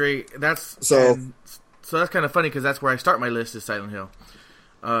totally agree. That's that's kind of funny because that's where I start my list is Silent Hill.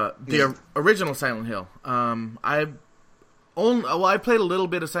 The original Silent Hill. I played a little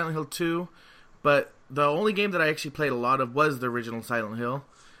bit of Silent Hill 2, but the only game that I actually played a lot of was the original Silent Hill.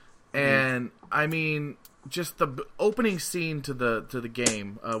 And I mean, just the opening scene to the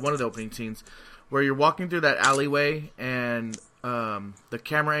game, one of the opening scenes, where you're walking through that alleyway and the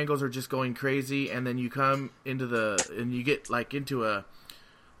camera angles are just going crazy, and then you come and you get like into a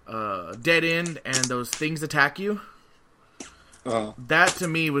dead end, and those things attack you. That to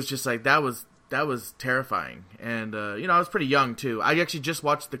me was just like that was terrifying, and I was pretty young too. I actually just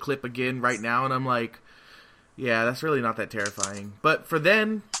watched the clip again right now, and I'm like, yeah, that's really not that terrifying. But for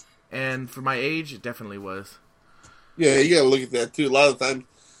then, and for my age, it definitely was. Yeah, you gotta look at that too. A lot of times,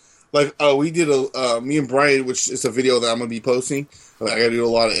 like we did me and Brian, which is a video that I'm gonna be posting. I gotta do a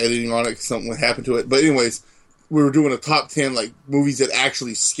lot of editing on it because something happened to it. But anyways, we were doing a top 10 like movies that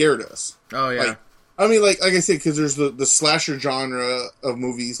actually scared us. Oh yeah. Like, I mean, like I said, because there's the slasher genre of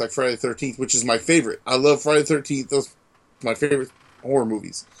movies like Friday the 13th, which is my favorite. I love Friday the 13th. Those are my favorite horror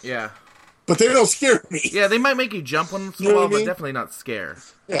movies. Yeah. But they don't scare me. Yeah, they might make you jump once in a while, but definitely not scare.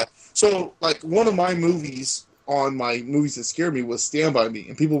 Yeah. So, like, one of my movies on my movies that scared me was Stand By Me.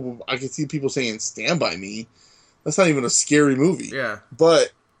 And I could see people saying, Stand By Me? That's not even a scary movie. Yeah.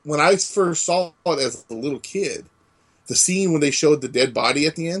 But when I first saw it as a little kid, the scene when they showed the dead body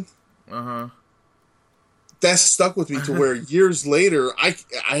at the end, that stuck with me to where years later, I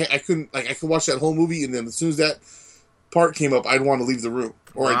couldn't, like, I could watch that whole movie, and then as soon as that part came up, I'd want to leave the room.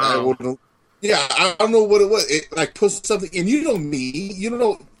 Or wow. I wouldn't. Yeah, I don't know what it was. It like put something, and you know me, you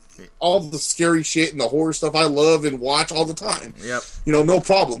know all the scary shit and the horror stuff I love and watch all the time. Yep. No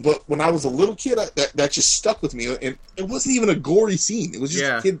problem. But when I was a little kid, that just stuck with me, and it wasn't even a gory scene. It was just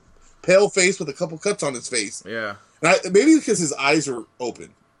a kid, pale face with a couple cuts on his face. Yeah. And maybe because his eyes are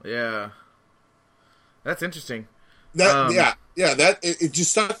open. Yeah. That's interesting. That it just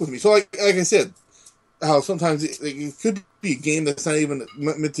stuck with me. So like I said, how sometimes it could be a game that's not even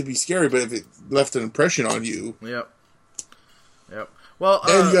meant to be scary, but if it left an impression on you. Yep. Well,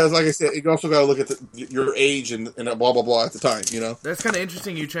 and you guys, like I said, you also got to look at your age and blah blah blah at the time. That's kind of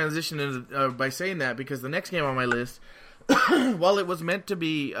interesting. You transitioned by saying that, because the next game on my list, while it was meant to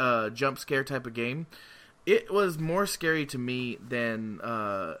be a jump scare type of game, it was more scary to me than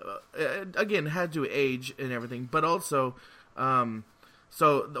again, had to age and everything, but also.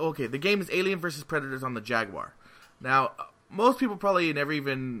 The game is Alien vs. Predators on the Jaguar. Now, most people probably never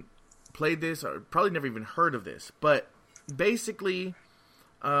even played this, or probably never even heard of this, but basically,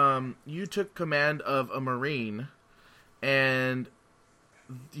 you took command of a Marine, and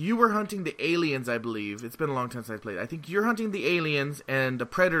you were hunting the aliens, I believe. It's been a long time since I played. I think you're hunting the aliens, and the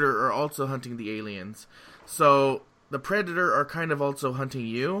Predator are also hunting the aliens. So, the Predator are kind of also hunting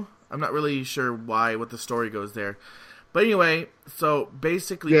you. I'm not really sure what the story goes there. But anyway, so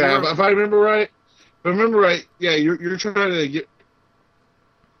basically, if I remember right, yeah, you're trying to get.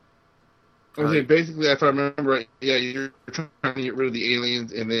 Basically, if I remember right, yeah, you're trying to get rid of the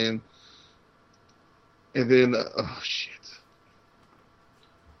aliens, and then, oh shit.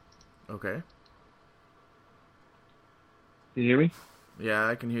 Okay. Can you hear me? Yeah,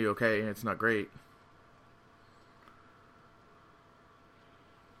 I can hear you. Okay, it's not great.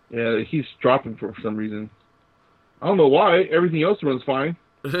 Yeah, he's dropping for some reason. I don't know why. Everything else runs fine.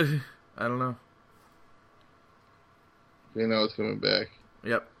 I don't know. Okay, now it's coming back.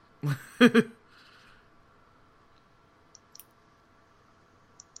 Yep.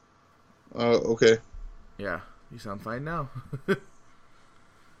 Okay. Yeah, you sound fine now.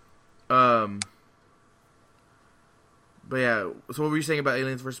 But yeah, so what were you saying about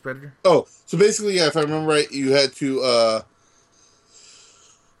Aliens vs. Predator? Oh, so basically, yeah, if I remember right, you had to,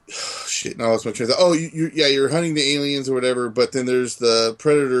 shit, now I lost my train of thought. Oh, you're hunting the aliens or whatever, but then there's the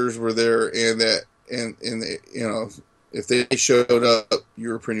Predators were there, and if they showed up, you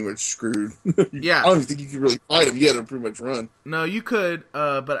were pretty much screwed. Yeah. I don't even think you could really fight them. You had to pretty much run. No, you could,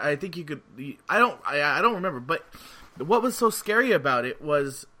 but I think you could. I don't remember. But what was so scary about it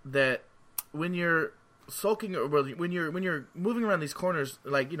was that when you're sulking, or when you're moving around these corners,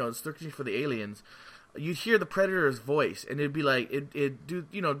 like searching for the aliens, you'd hear the Predator's voice, and it'd be like it do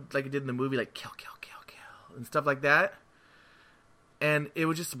like it did in the movie, like kill, kill, kill, kill, and stuff like that. And it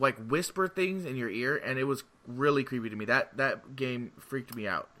would just like whisper things in your ear, and it was really creepy to me. That game freaked me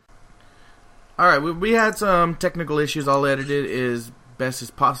out. All right, we had some technical issues. All edited is best as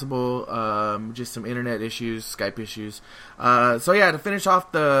possible. Just some internet issues, Skype issues. So yeah, to finish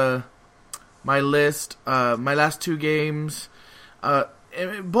off my list, my last two games.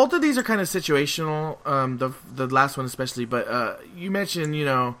 Both of these are kind of situational. The last one especially, but you mentioned you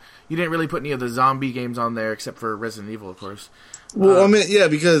didn't really put any of the zombie games on there except for Resident Evil, of course. Well, I mean, yeah,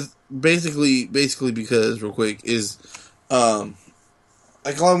 because basically because real quick is, I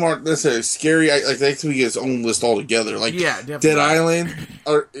call them aren't necessarily scary. I think we get its own list altogether. Like, yeah, definitely. Dead Island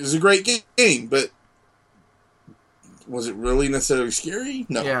is a great game, but was it really necessarily scary?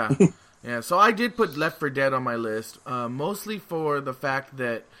 No. Yeah. Yeah, so I did put Left 4 Dead on my list, mostly for the fact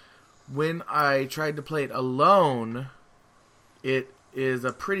that when I tried to play it alone, it is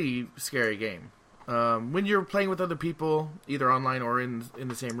a pretty scary game. When you're playing with other people, either online or in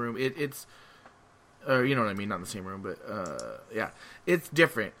the same room, it's you know what I mean, not in the same room, but yeah, it's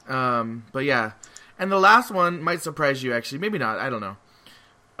different. But yeah, and the last one might surprise you, actually, maybe not, I don't know.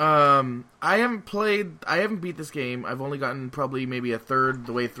 I haven't beat this game. I've only gotten probably maybe a third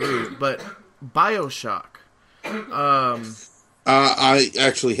the way through, but BioShock. I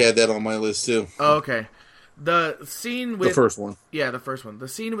actually had that on my list too. Oh, okay. The scene with... The first one. Yeah, the first one. The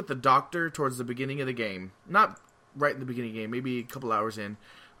scene with the doctor towards the beginning of the game. Not right in the beginning of the game, maybe a couple hours in.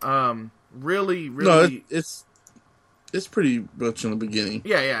 Really... No, it's pretty much in the beginning.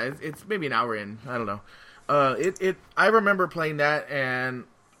 Yeah, it's maybe an hour in. I don't know. I remember playing that, and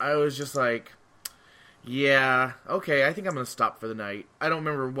I was just like, yeah, okay, I think I'm going to stop for the night. I don't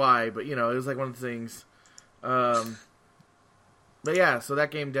remember why, but, you know, it was like one of the things. But yeah, so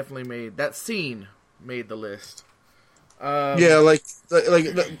that game definitely that scene made the list. Yeah, like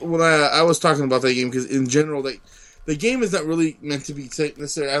when I was talking about that game, because in general, the game is not really meant to be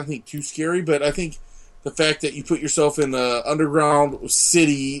necessarily, I don't think, too scary, but I think the fact that you put yourself in an underground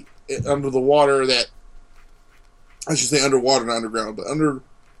city under the water that, I should say underwater, not underground, but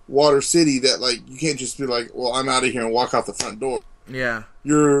underwater city that, like, you can't just be like, well, I'm out of here and walk out the front door. Yeah.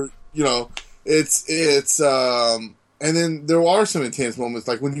 And then there are some intense moments,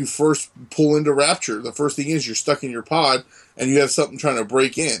 like when you first pull into Rapture, the first thing is you're stuck in your pod and you have something trying to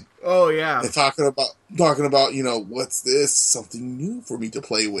break in. Oh, yeah. And talking about, you know, what's this? Something new for me to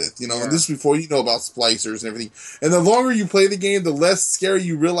play with, you know, Yeah. and this is before you know about splicers and everything. And the longer you play the game, the less scary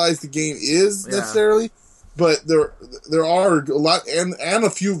you realize the game is necessarily. But there are a lot and a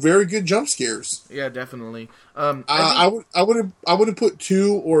few very good jump scares. Yeah, definitely. I wouldn't put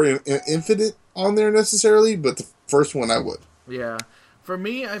 2 or Infinite on there necessarily, but the first one I would. Yeah. For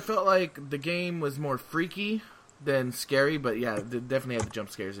me, I felt like the game was more freaky than scary, but yeah, it definitely had the jump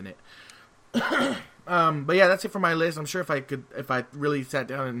scares in it. But yeah, that's it for my list. I'm sure if I really sat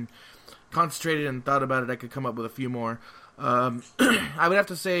down and concentrated and thought about it, I could come up with a few more. I would have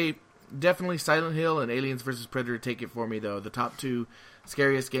to say definitely Silent Hill and Aliens vs. Predator take it for me, though. The top 2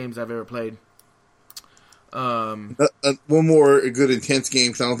 scariest games I've ever played. One more good intense game,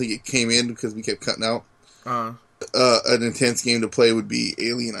 because I don't think it came in because we kept cutting out. An intense game to play would be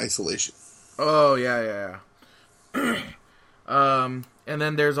Alien Isolation. Oh, yeah. And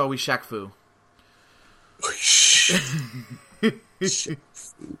then there's always Shaq Fu.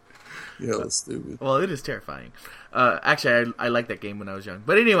 Yeah, that's stupid. Well, it is terrifying. Actually, I liked that game when I was young.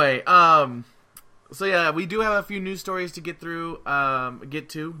 But anyway, so yeah, we do have a few news stories to get through. Not get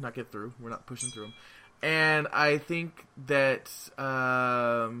through. We're not pushing through them. And I think that,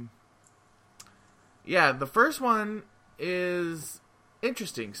 yeah, the first one is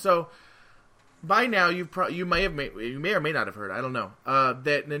interesting. So by now, you may or may not have heard, I don't know,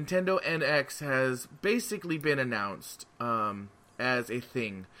 that Nintendo NX has basically been announced as a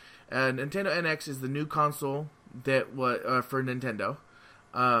thing. Nintendo NX is the new console that for Nintendo.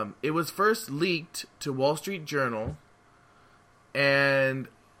 It was first leaked to Wall Street Journal, and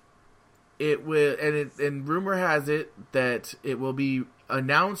and rumor has it that it will be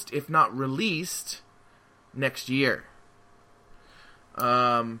announced, if not released, next year.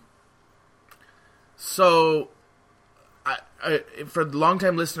 So, for the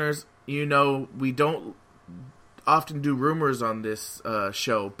longtime listeners, you know we don't often do rumors on this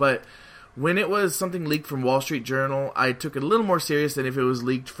show, but when it was something leaked from Wall Street Journal, I took it a little more serious than if it was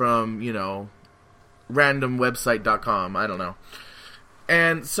leaked from, you know, randomwebsite.com. I don't know.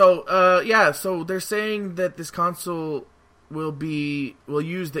 And so, so they're saying that this console will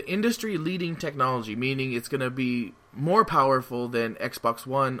use the industry-leading technology, meaning it's going to be more powerful than Xbox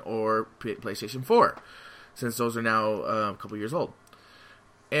One or PlayStation 4, since those are now a couple years old.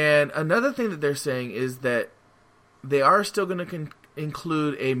 And another thing that they're saying is that they are still going to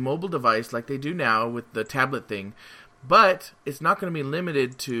include a mobile device like they do now with the tablet thing, but it's not going to be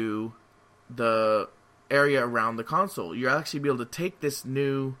limited to the area around the console. You'll actually be able to take this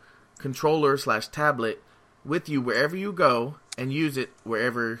new controller/tablet with you wherever you go and use it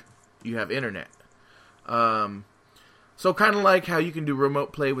wherever you have internet. So kind of like how you can do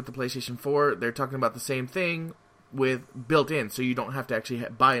remote play with the PlayStation 4, they're talking about the same thing with built-in, so you don't have to actually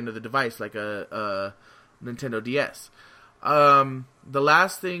buy into the device like a Nintendo DS. The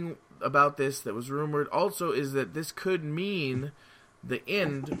last thing about this that was rumored also is that this could mean the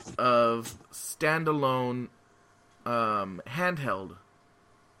end of standalone handheld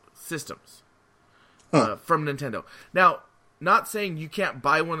systems. from Nintendo. Now, not saying you can't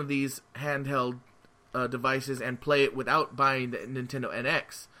buy one of these handheld devices and play it without buying the Nintendo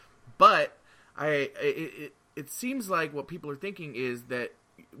NX, but it seems like what people are thinking is that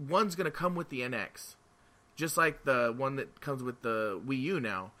one's going to come with the NX, just like the one that comes with the Wii U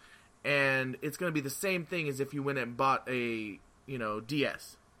now, and it's going to be the same thing as if you went and bought a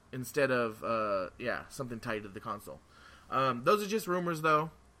DS instead of something tied to the console. Those are just rumors,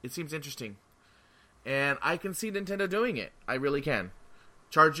 though. It seems interesting, and I can see Nintendo doing it. I really can.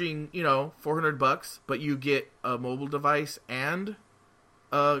 Charging $400, but you get a mobile device and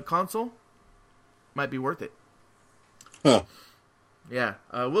a console might be worth it. Huh. Yeah,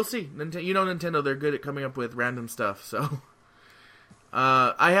 we'll see. Nintendo, they're good at coming up with random stuff. So,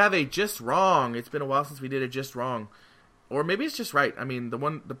 I have a just wrong. It's been a while since we did a just wrong, or maybe it's just right. I mean,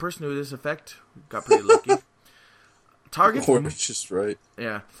 the person who this affect got pretty lucky. Target's Or it's just right.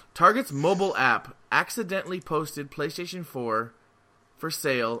 Yeah, Target's mobile app accidentally posted PlayStation 4 for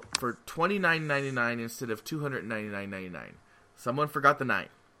sale for $29.99 instead of $299.99. Someone forgot the 9.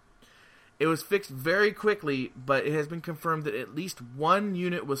 It was fixed very quickly, but it has been confirmed that at least one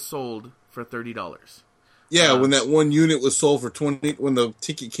unit was sold for $30. Yeah, when that one unit was sold for 20, when the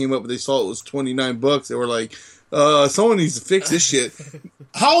ticket came up, they saw it was $29. They were like, "Someone needs to fix this shit."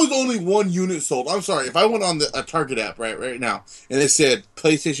 How is only one unit sold? I'm sorry. If I went on a Target app right now and it said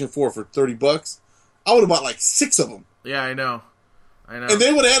PlayStation 4 for $30, I would have bought like 6 of them. Yeah, I know. And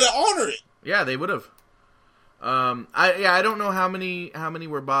they would have had to honor it. Yeah, they would have. I don't know how many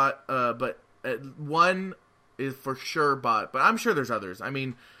were bought, but one is for sure bought. But I'm sure there's others. I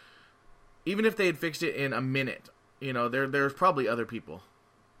mean, even if they had fixed it in a minute, there's probably other people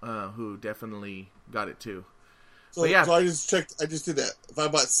who definitely got it too. So, yeah. So I just checked. I just did that. If I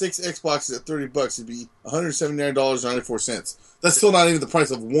bought 6 Xboxes at $30, it'd be $179.94. That's still not even the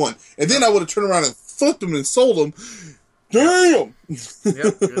price of one. And then I would have turned around and flipped them and sold them. Damn!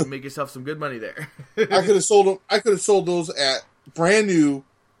 Yep, you're gonna make yourself some good money there. I could have sold them. I could have sold those at brand new.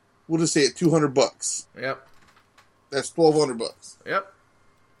 We'll just say at $200. Yep. That's $1,200. Yep.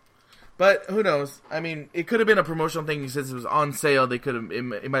 But who knows? I mean, it could have been a promotional thing. Since it was on sale, they could have. It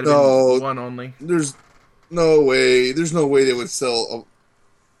might have been one only. There's no way. There's no way they would sell.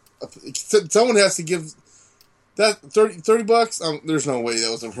 Someone has to give that $30. There's no way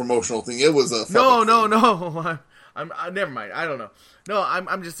that was a promotional thing. It was a no. I'm never mind. I don't know. No,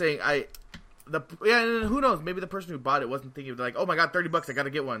 I'm just saying. And who knows? Maybe the person who bought it wasn't thinking like, oh my god, $30, I got to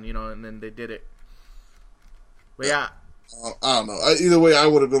get one, and then they did it. But yeah. I don't know. Either way, I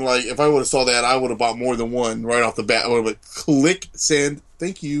would have been like, if I would have saw that, I would have bought more than one right off the bat. I would have been like, click, send,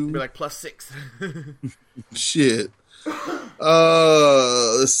 thank you. Be like +6. Shit.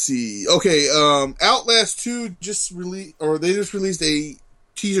 Let's see. Okay, Outlast 2 just released a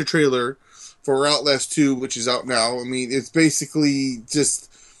teaser trailer for Outlast 2, which is out now. I mean, it's basically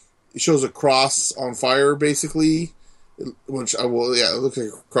just, it shows a cross on fire, basically, which it looks like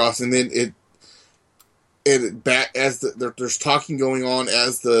a cross, and then there's talking going on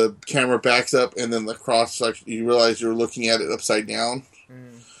as the camera backs up, and then the cross, like, you realize you're looking at it upside down.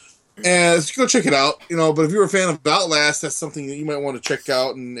 And go check it out, but if you're a fan of Outlast, that's something that you might want to check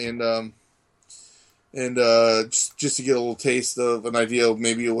out and just to get a little taste of an idea of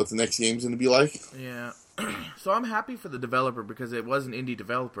maybe what the next game's going to be like. Yeah. So I'm happy for the developer because it was an indie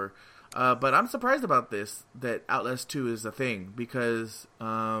developer. But I'm surprised about this, that Outlast 2 is a thing, because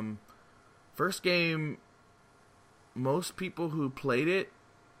first game, most people who played it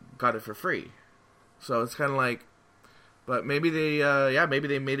got it for free. So it's kind of like, but maybe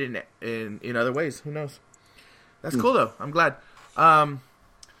they made it in other ways. Who knows? That's cool though. I'm glad.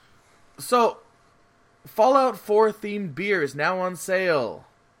 So Fallout 4 themed beer is now on sale.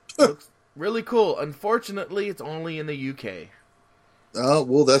 Looks really cool. Unfortunately, it's only in the UK.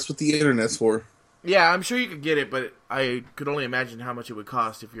 Well, that's what the internet's for. Yeah, I'm sure you could get it, but I could only imagine how much it would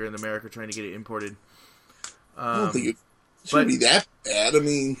cost if you're in America trying to get it imported. I don't think it should be that bad. I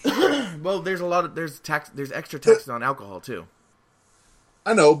mean, well, there's extra taxes on alcohol too.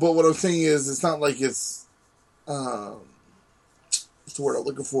 I know, but what I'm saying is, it's not like it's what's the word I'm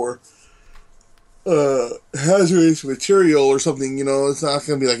looking for? Hazardous material or something. It's not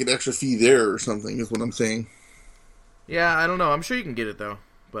going to be like an extra fee there or something. Is what I'm saying. Yeah, I don't know. I'm sure you can get it though,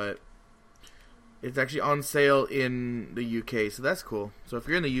 but it's actually on sale in the UK, so that's cool. So if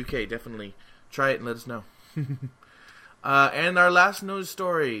you're in the UK, definitely try it and let us know. And our last news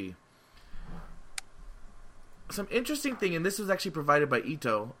story. Some interesting thing, and this was actually provided by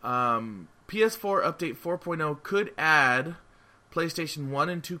Ito. PS4 Update 4.0 could add PlayStation 1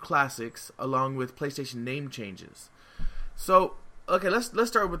 and 2 classics along with PlayStation name changes. So, okay, let's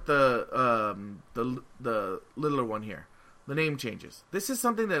start with the littler one here. The name changes. This is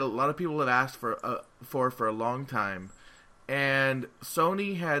something that a lot of people have asked for a long time, and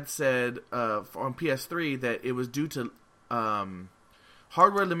Sony had said on PS3 that it was due to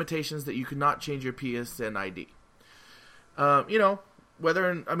hardware limitations that you could not change your PSN ID. I'm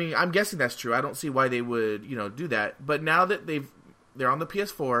guessing that's true. I don't see why they would do that. But now that they're on the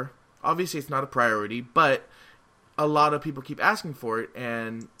PS4, obviously it's not a priority, but a lot of people keep asking for it,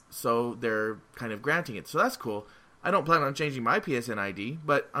 and so they're kind of granting it. So that's cool. I don't plan on changing my PSN ID,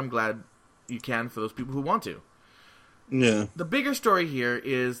 but I'm glad you can for those people who want to. Yeah. The bigger story here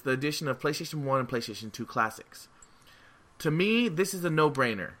is the addition of PlayStation 1 and PlayStation 2 Classics. To me, this is a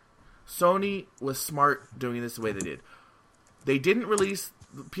no-brainer. Sony was smart doing this the way they did. They didn't release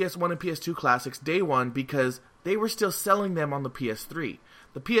PS1 and PS2 Classics day one because they were still selling them on the PS3.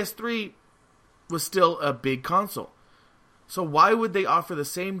 The PS3 was still a big console. So why would they offer the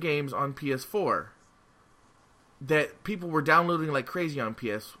same games on PS4 that people were downloading like crazy on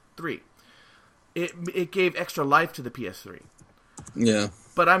PS3? It gave extra life to the PS3. Yeah.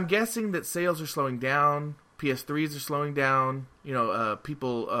 But I'm guessing that sales are slowing down. PS3s are slowing down.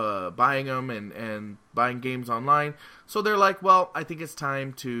 People buying them and buying games online. So they're like, well, I think it's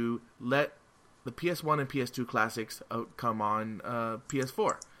time to let the PS1 and PS2 Classics come on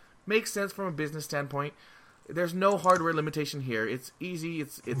PS4. Makes sense from a business standpoint. There's no hardware limitation here. It's easy.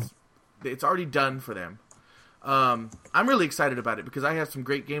 It's already done for them. I'm really excited about it because I have some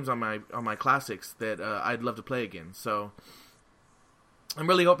great games on my Classics that I'd love to play again. So I'm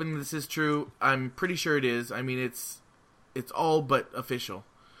really hoping this is true. I'm pretty sure it is. I mean, it's all but official.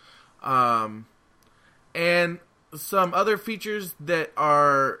 And some other features that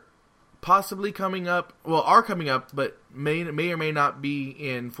are possibly coming up, but may or may not be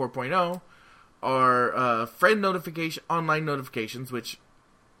in 4.0 are friend notification, online notifications, which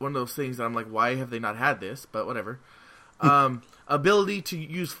one of those things that I'm like, why have they not had this? But whatever. Ability to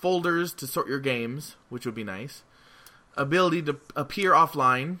use folders to sort your games, which would be nice. Ability to appear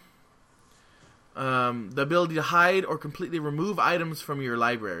offline. The ability to hide or completely remove items from your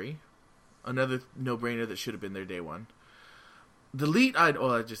library. Another no-brainer that should have been there day one. Delete I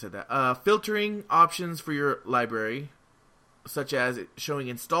just said that. Filtering options for your library, such as showing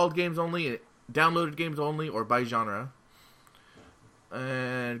installed games only, downloaded games only, or by genre.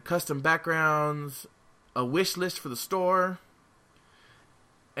 And custom backgrounds, a wish list for the store,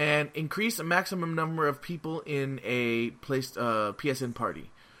 and increase a maximum number of people in a PSN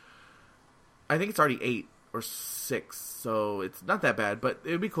party. I think it's already 8 or 6, so it's not that bad, but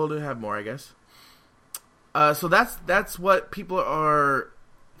it would be cool to have more, I guess. So that's what people are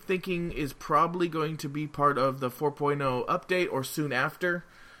thinking is probably going to be part of the 4.0 update or soon after.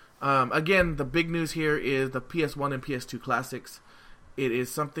 Again, the big news here is the PS1 and PS2 Classics. It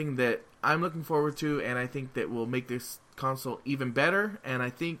is something that I'm looking forward to, and I think that will make this console even better. And I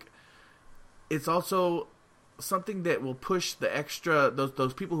think it's also something that will push the extra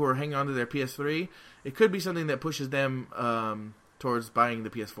those people who are hanging on to their PS3. It could be something that pushes them towards buying the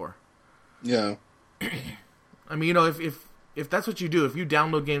PS4. Yeah. I mean, if that's what you do, if you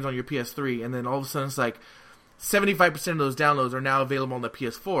download games on your PS3 and then all of a sudden it's like 75% of those downloads are now available on the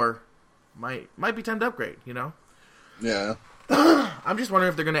PS4, might be time to upgrade. Yeah. I'm just wondering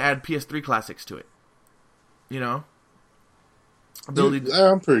if they're going to add PS3 Classics to it.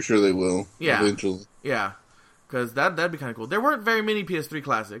 I'm pretty sure they will. Yeah. Eventually. Yeah. Because that'd be kind of cool. There weren't very many PS3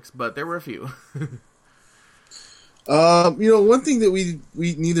 Classics, but there were a few. One thing that we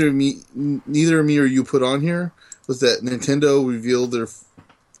neither me or you put on here was that Nintendo revealed their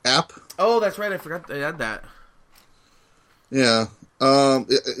app. Oh, that's right. I forgot they had that. Yeah.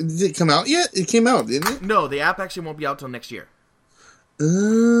 Did it come out yet? It came out, didn't it? No, the app actually won't be out till next year.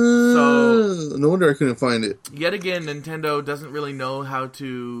 So no wonder I couldn't find it. Yet again, Nintendo doesn't really know how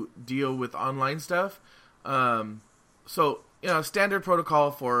to deal with online stuff. Standard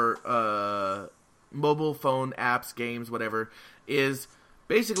protocol for mobile phone apps, games, whatever, is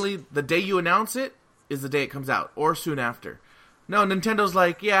basically the day you announce it is the day it comes out, or soon after. No, Nintendo's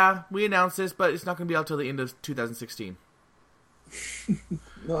like, yeah, we announced this, but it's not going to be out till the end of 2016.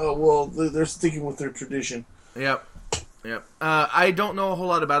 No, well, they're sticking with their tradition. Yep. I don't know a whole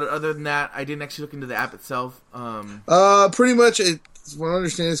lot about it other than that. I didn't actually look into the app itself. Pretty much, what I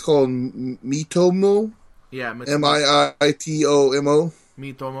understand, it's called Miitomo. Yeah, Miitomo.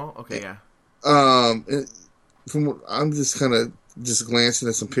 Miitomo. Okay, yeah. From what I'm just kind of glancing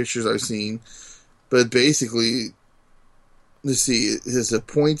at some pictures I've seen, but basically, let's see, it has a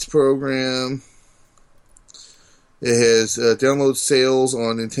points program. It has download sales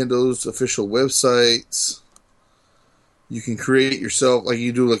on Nintendo's official websites. You can create yourself, like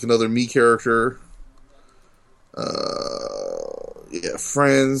you do like another me character.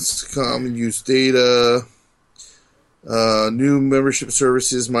 Friends come and use data. New membership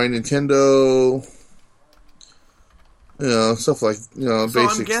services, My Nintendo. Stuff like, So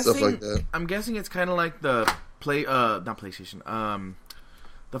basic stuff like that. I'm guessing it's kind of like the not PlayStation,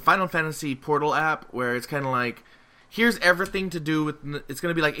 the Final Fantasy Portal app, where it's kind of like, here's everything to do with. It's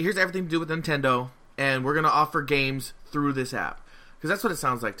going to be like, here's everything to do with Nintendo, and we're going to offer games through this app, because that's what it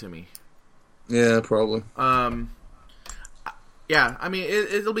sounds like to me. Yeah, probably. Yeah, I mean,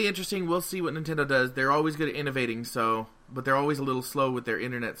 it'll be interesting. We'll see what Nintendo does. They're always good at innovating, but they're always a little slow with their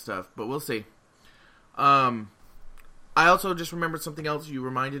internet stuff. But we'll see. I also just remembered something else. You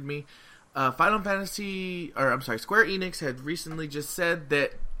reminded me. Square Enix had recently just said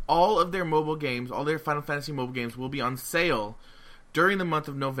that all of their mobile games, all their Final Fantasy mobile games, will be on sale during the month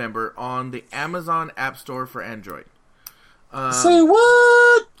of November on the Amazon App Store for Android. Say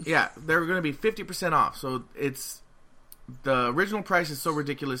what? Yeah, they're going to be 50% off. So the original price is so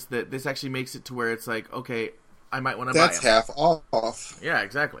ridiculous that this actually makes it to where it's like, okay, I might want to buy it. That's half off. Yeah,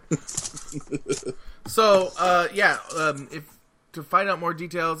 exactly. So, if to find out more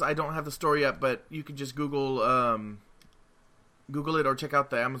details, I don't have the store yet, but you can just Google it or check out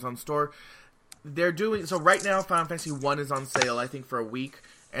the Amazon store. They're doing so right now. Final Fantasy 1 is on sale, I think, for a week,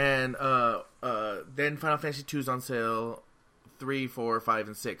 and then Final Fantasy 2 is on sale. 3, 4, 5,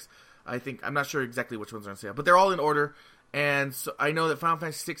 and 6. I'm not sure exactly which ones are on sale, but they're all in order. And so I know that Final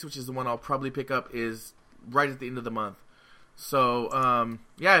Fantasy 6, which is the one I'll probably pick up, is right at the end of the month. So,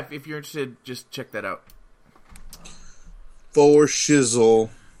 if you're interested, just check that out. For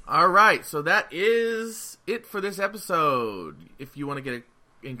shizzle. All right, so that is it for this episode. If you want to get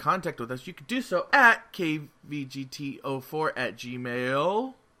in contact with us, you can do so at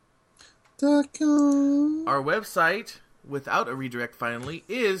kvgt04@gmail.com. Our website, without a redirect finally,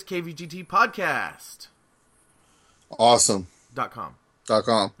 is kvgtpodcast. Awesome. .com.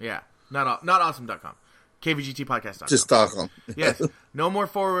 .com. Yeah. Not awesome.com. kvgtpodcast.com. Just .com. Yes. No more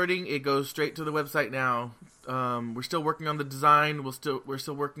forwarding. It goes straight to the website now. We're still working on the design. We're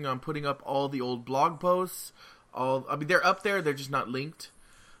still working on putting up all the old blog posts. They're up there. They're just not linked.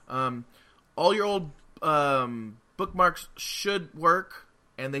 All your old bookmarks should work,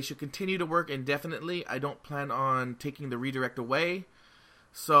 and they should continue to work indefinitely. I don't plan on taking the redirect away.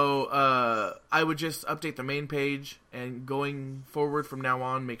 So I would just update the main page, and going forward from now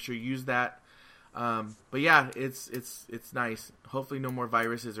on, make sure you use that. But yeah, it's nice. Hopefully no more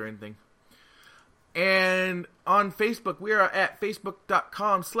viruses or anything. And on Facebook, we are at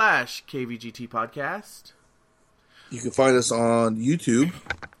facebook.com/kvgtpodcast. You can find us on YouTube.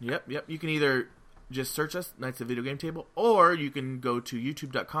 Yep. You can either just search us, Knights of Video Game Table, or you can go to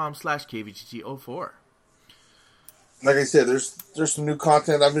youtube.com/kvgt04. Like I said, there's some new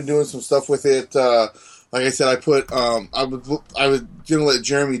content. I've been doing some stuff with it. Like I said, I put I was gonna let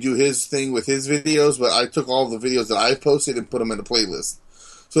Jeremy do his thing with his videos, but I took all the videos that I've posted and put them in a playlist.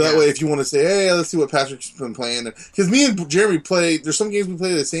 So that way, if you want to say, hey, let's see what Patrick's been playing, because me and Jeremy play. There's some games we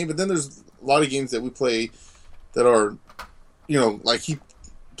play the same, but then there's a lot of games that we play that are, like he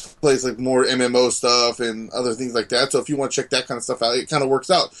plays like more MMO stuff and other things like that. So if you want to check that kind of stuff out, it kind of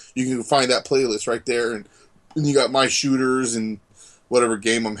works out. You can find that playlist right there, and you got my shooters and whatever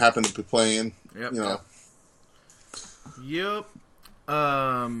game I'm happen to be playing. Yep.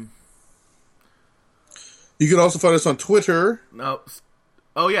 You can also find us on Twitter. No.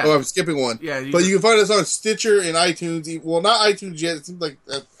 Oh, yeah. Oh, I'm skipping one. Yeah, you can find us on Stitcher and iTunes. Well, not iTunes yet. It seems like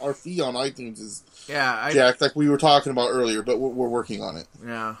our fee on iTunes is jacked, like we were talking about earlier, but we're working on it.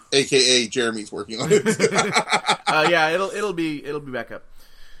 Yeah. AKA Jeremy's working on it. It'll be back up.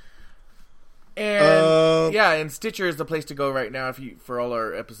 And and Stitcher is the place to go right now for all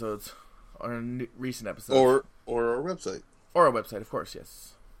our episodes, our recent episodes, or our website, of course,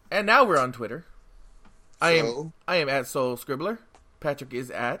 yes. And now we're on Twitter. I am at Soul Scribbler. Patrick is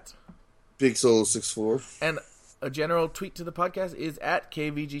at Big Soul 64, and a general tweet to the podcast is at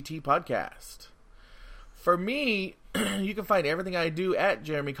KVGT Podcast. For me, you can find everything I do at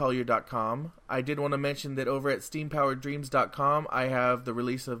jeremycollier.com. I did want to mention that over at steampowereddreams.com, I have the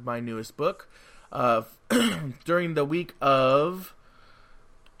release of my newest book. During the week of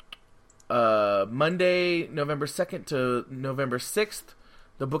Monday, November 2nd to November 6th,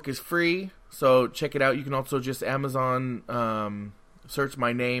 the book is free, so check it out. You can also just Amazon search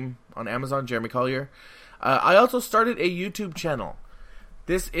my name on Amazon, Jeremy Collier. I also started a YouTube channel.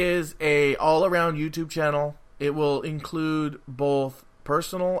 This is a all-around YouTube channel. It will include both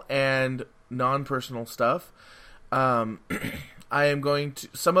personal and non-personal stuff. I am going to...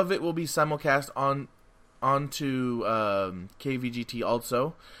 Some of it will be simulcast on onto KVGT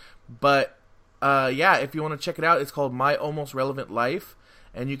also. But yeah, if you want to check it out, it's called My Almost Relevant Life,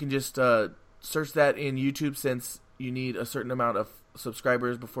 and you can just search that in YouTube, since you need a certain amount of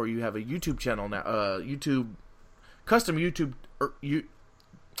subscribers before you have a YouTube channel now. Custom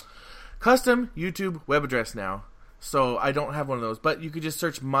YouTube web address now. So I don't have one of those, but you could just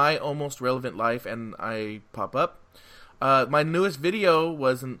search My Almost Relevant Life and I pop up. My newest video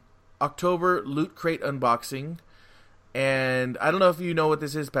was an October Loot Crate unboxing, and I don't know if you know what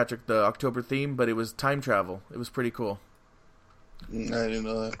this is, Patrick, the October theme, but it was time travel. It was pretty cool. I didn't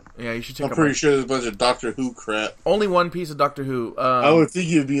know that. Yeah, you should check. I'm pretty sure there's a bunch of Doctor Who crap. Only one piece of Doctor Who. I would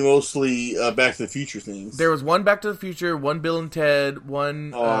think it'd be mostly Back to the Future things. There was one Back to the Future, one Bill and Ted,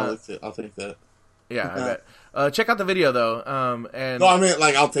 one. I'll take that. Yeah, I bet. Check out the video though. And no, I mean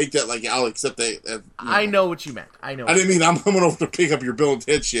like I'll take that. Like I'll accept that. I know what you meant. I know. I didn't mean I'm going to pick up your Bill and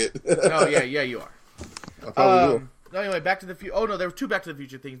Ted shit. Oh yeah, you are. I probably will. No, anyway, Back to the Future. Oh no, there were two Back to the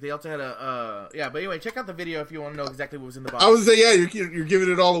Future things. They also had a yeah. But anyway, check out the video if you want to know exactly what was in the box. I was say yeah, you're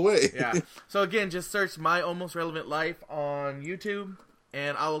giving it all away. Yeah. So again, just search My Almost Relevant Life on YouTube,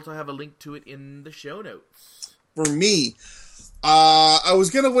 and I'll also have a link to it in the show notes. For me, I was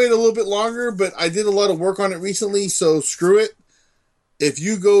gonna wait a little bit longer, but I did a lot of work on it recently, so screw it. If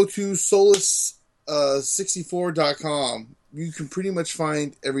you go to Solus64.com, you can pretty much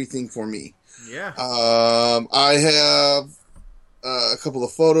find everything for me. Yeah. I have a couple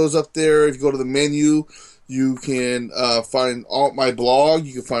of photos up there. If you go to the menu, you can find all my blog.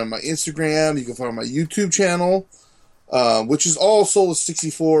 You can find my Instagram. You can find my YouTube channel, which is all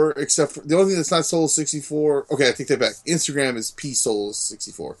Solus64, except for the only thing that's not Solus64. Okay, I take that back. Instagram is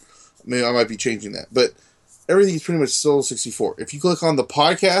psolus64. Maybe I might be changing that, but everything is pretty much Solus64. If you click on the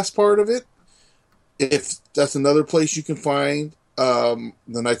podcast part of it, if that's another place you can find the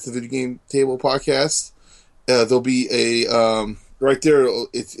Knights of the Video Game Table podcast, there'll be a right there.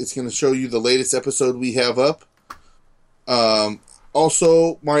 It's going to show you the latest episode we have up.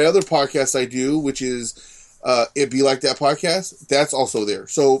 Also, my other podcast I do, which is It Be Like That podcast, that's also there.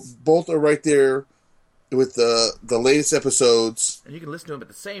 So both are right there with the latest episodes. And you can listen to them at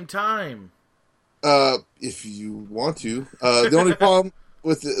the same time. If you want to. The only problem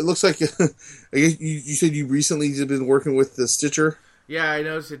with it looks like I guess you said you recently have been working with the Stitcher. Yeah, I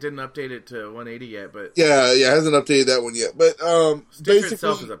noticed it didn't update it to 180 yet, but yeah, it hasn't updated that one yet. But Stitcher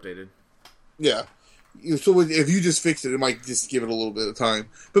itself is updated. Yeah. So if you just fix it, it might just give it a little bit of time.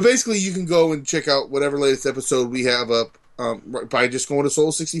 But basically, you can go and check out whatever latest episode we have up by just going to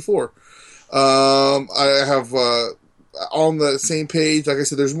Soul64. I have on the same page, like I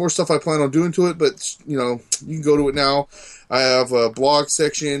said, there's more stuff I plan on doing to it, but you can go to it now. I have a blog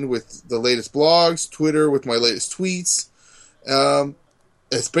section with the latest blogs, Twitter with my latest tweets.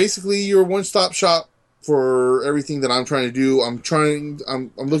 It's basically your one-stop shop for everything that I'm trying to do. I'm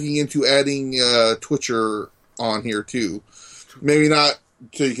looking into adding Twitcher on here too. Maybe not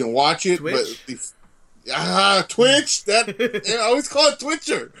so you can watch it, Twitch? but Twitch. That I always call it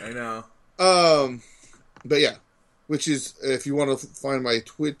Twitcher. I know. But yeah, which is if you want to find my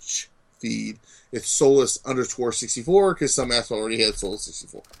Twitch feed, it's Solus_64 because some asshole already had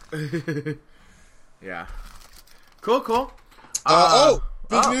Solus64. Yeah. Cool.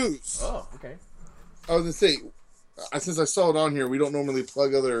 Big news. Oh, okay. I was going to say, since I saw it on here, we don't normally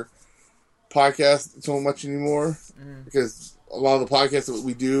plug other podcasts so much anymore because a lot of the podcasts that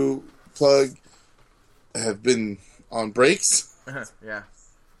we do plug have been on breaks. Yeah.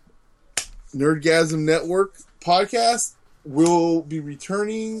 Nerdgasm Network podcast will be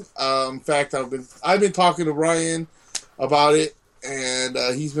returning. In fact, I've been talking to Ryan about it, and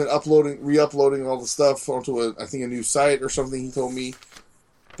he's been re-uploading all the stuff onto a new site or something. He told me.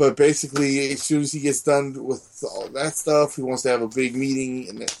 But basically, as soon as he gets done with all that stuff, he wants to have a big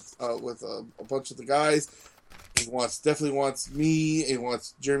meeting with a bunch of the guys. He definitely wants me. He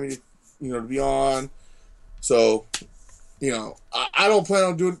wants Jeremy to be on. So, I don't plan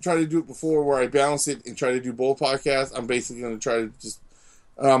on try to do it before where I balance it and try to do both podcasts. I'm basically going to try to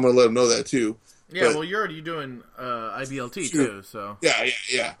I'm going to let him know that too. Yeah, well, you're already doing IBLT too, so.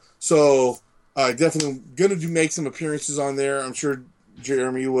 Yeah. So, definitely going to make some appearances on there. I'm sure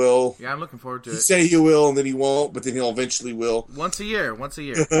Jeremy will. Yeah, I'm looking forward to it. Say he will, and then he won't, but then he'll eventually will. Once a year. So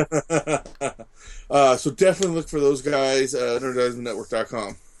definitely look for those guys,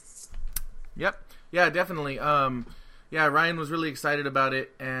 nerdgasmnetwork.com. Yep. Yeah, definitely. Yeah, Ryan was really excited about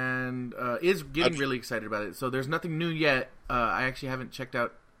it, and is getting really excited about it. So there's nothing new yet. I actually haven't checked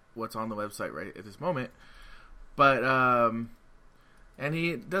out what's on the website right at this moment. But, and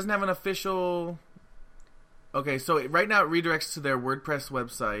he doesn't have an official... Okay, so right now it redirects to their WordPress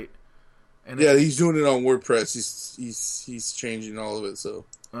website, And yeah, he's doing it on WordPress. He's changing all of it. So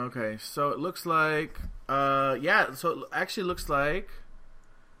okay, so it looks like so it actually looks like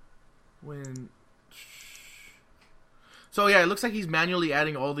when. So yeah, it looks like he's manually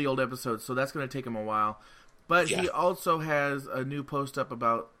adding all the old episodes, so that's going to take him a while. But he also has a new post up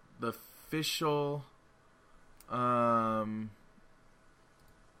about the official.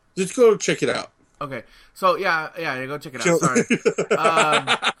 Just go check it out. Okay, so yeah, go check it out. Sorry.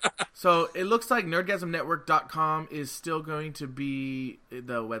 So it looks like nerdgasmnetwork.com is still going to be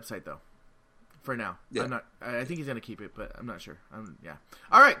the website though, for now. Yeah. I think he's going to keep it, but I'm not sure. Yeah.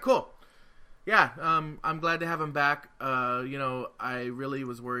 All right, cool. Yeah, I'm glad to have him back. I really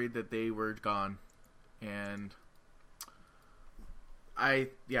was worried that they were gone, and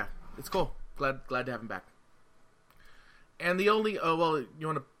it's cool. Glad to have him back. And the only you want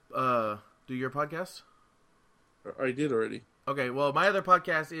to do your podcast? I did already. Okay, well, my other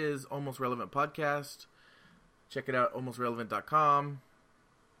podcast is Almost Relevant Podcast. Check it out, almostrelevant.com.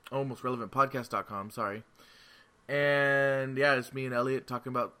 Almostrelevantpodcast.com, sorry. And yeah, it's me and Elliot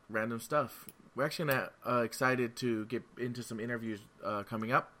talking about random stuff. We're actually excited to get into some interviews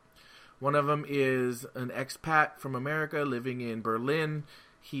coming up. One of them is an expat from America living in Berlin.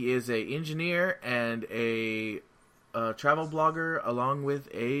 He is an engineer and a travel blogger along with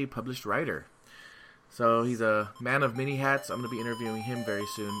a published writer. So he's a man of many hats. I'm going to be interviewing him very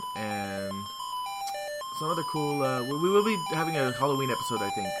soon. And some other cool... we will be having a Halloween episode, I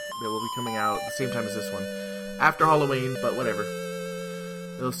think, that will be coming out at the same time as this one. After Halloween, but whatever.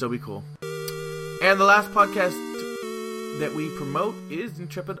 It'll still be cool. And the last podcast that we promote is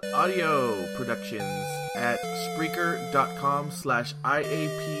Intrepid Audio Productions at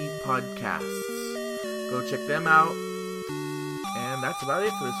Spreaker.com/IAP Podcasts. Go check them out. And that's about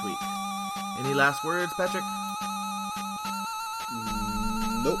it for this week. Any last words, Patrick?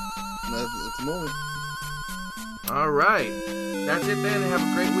 Nope. Not at the moment. All right. That's it then. Have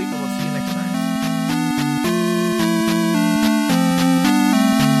a great week, and we'll see you next time.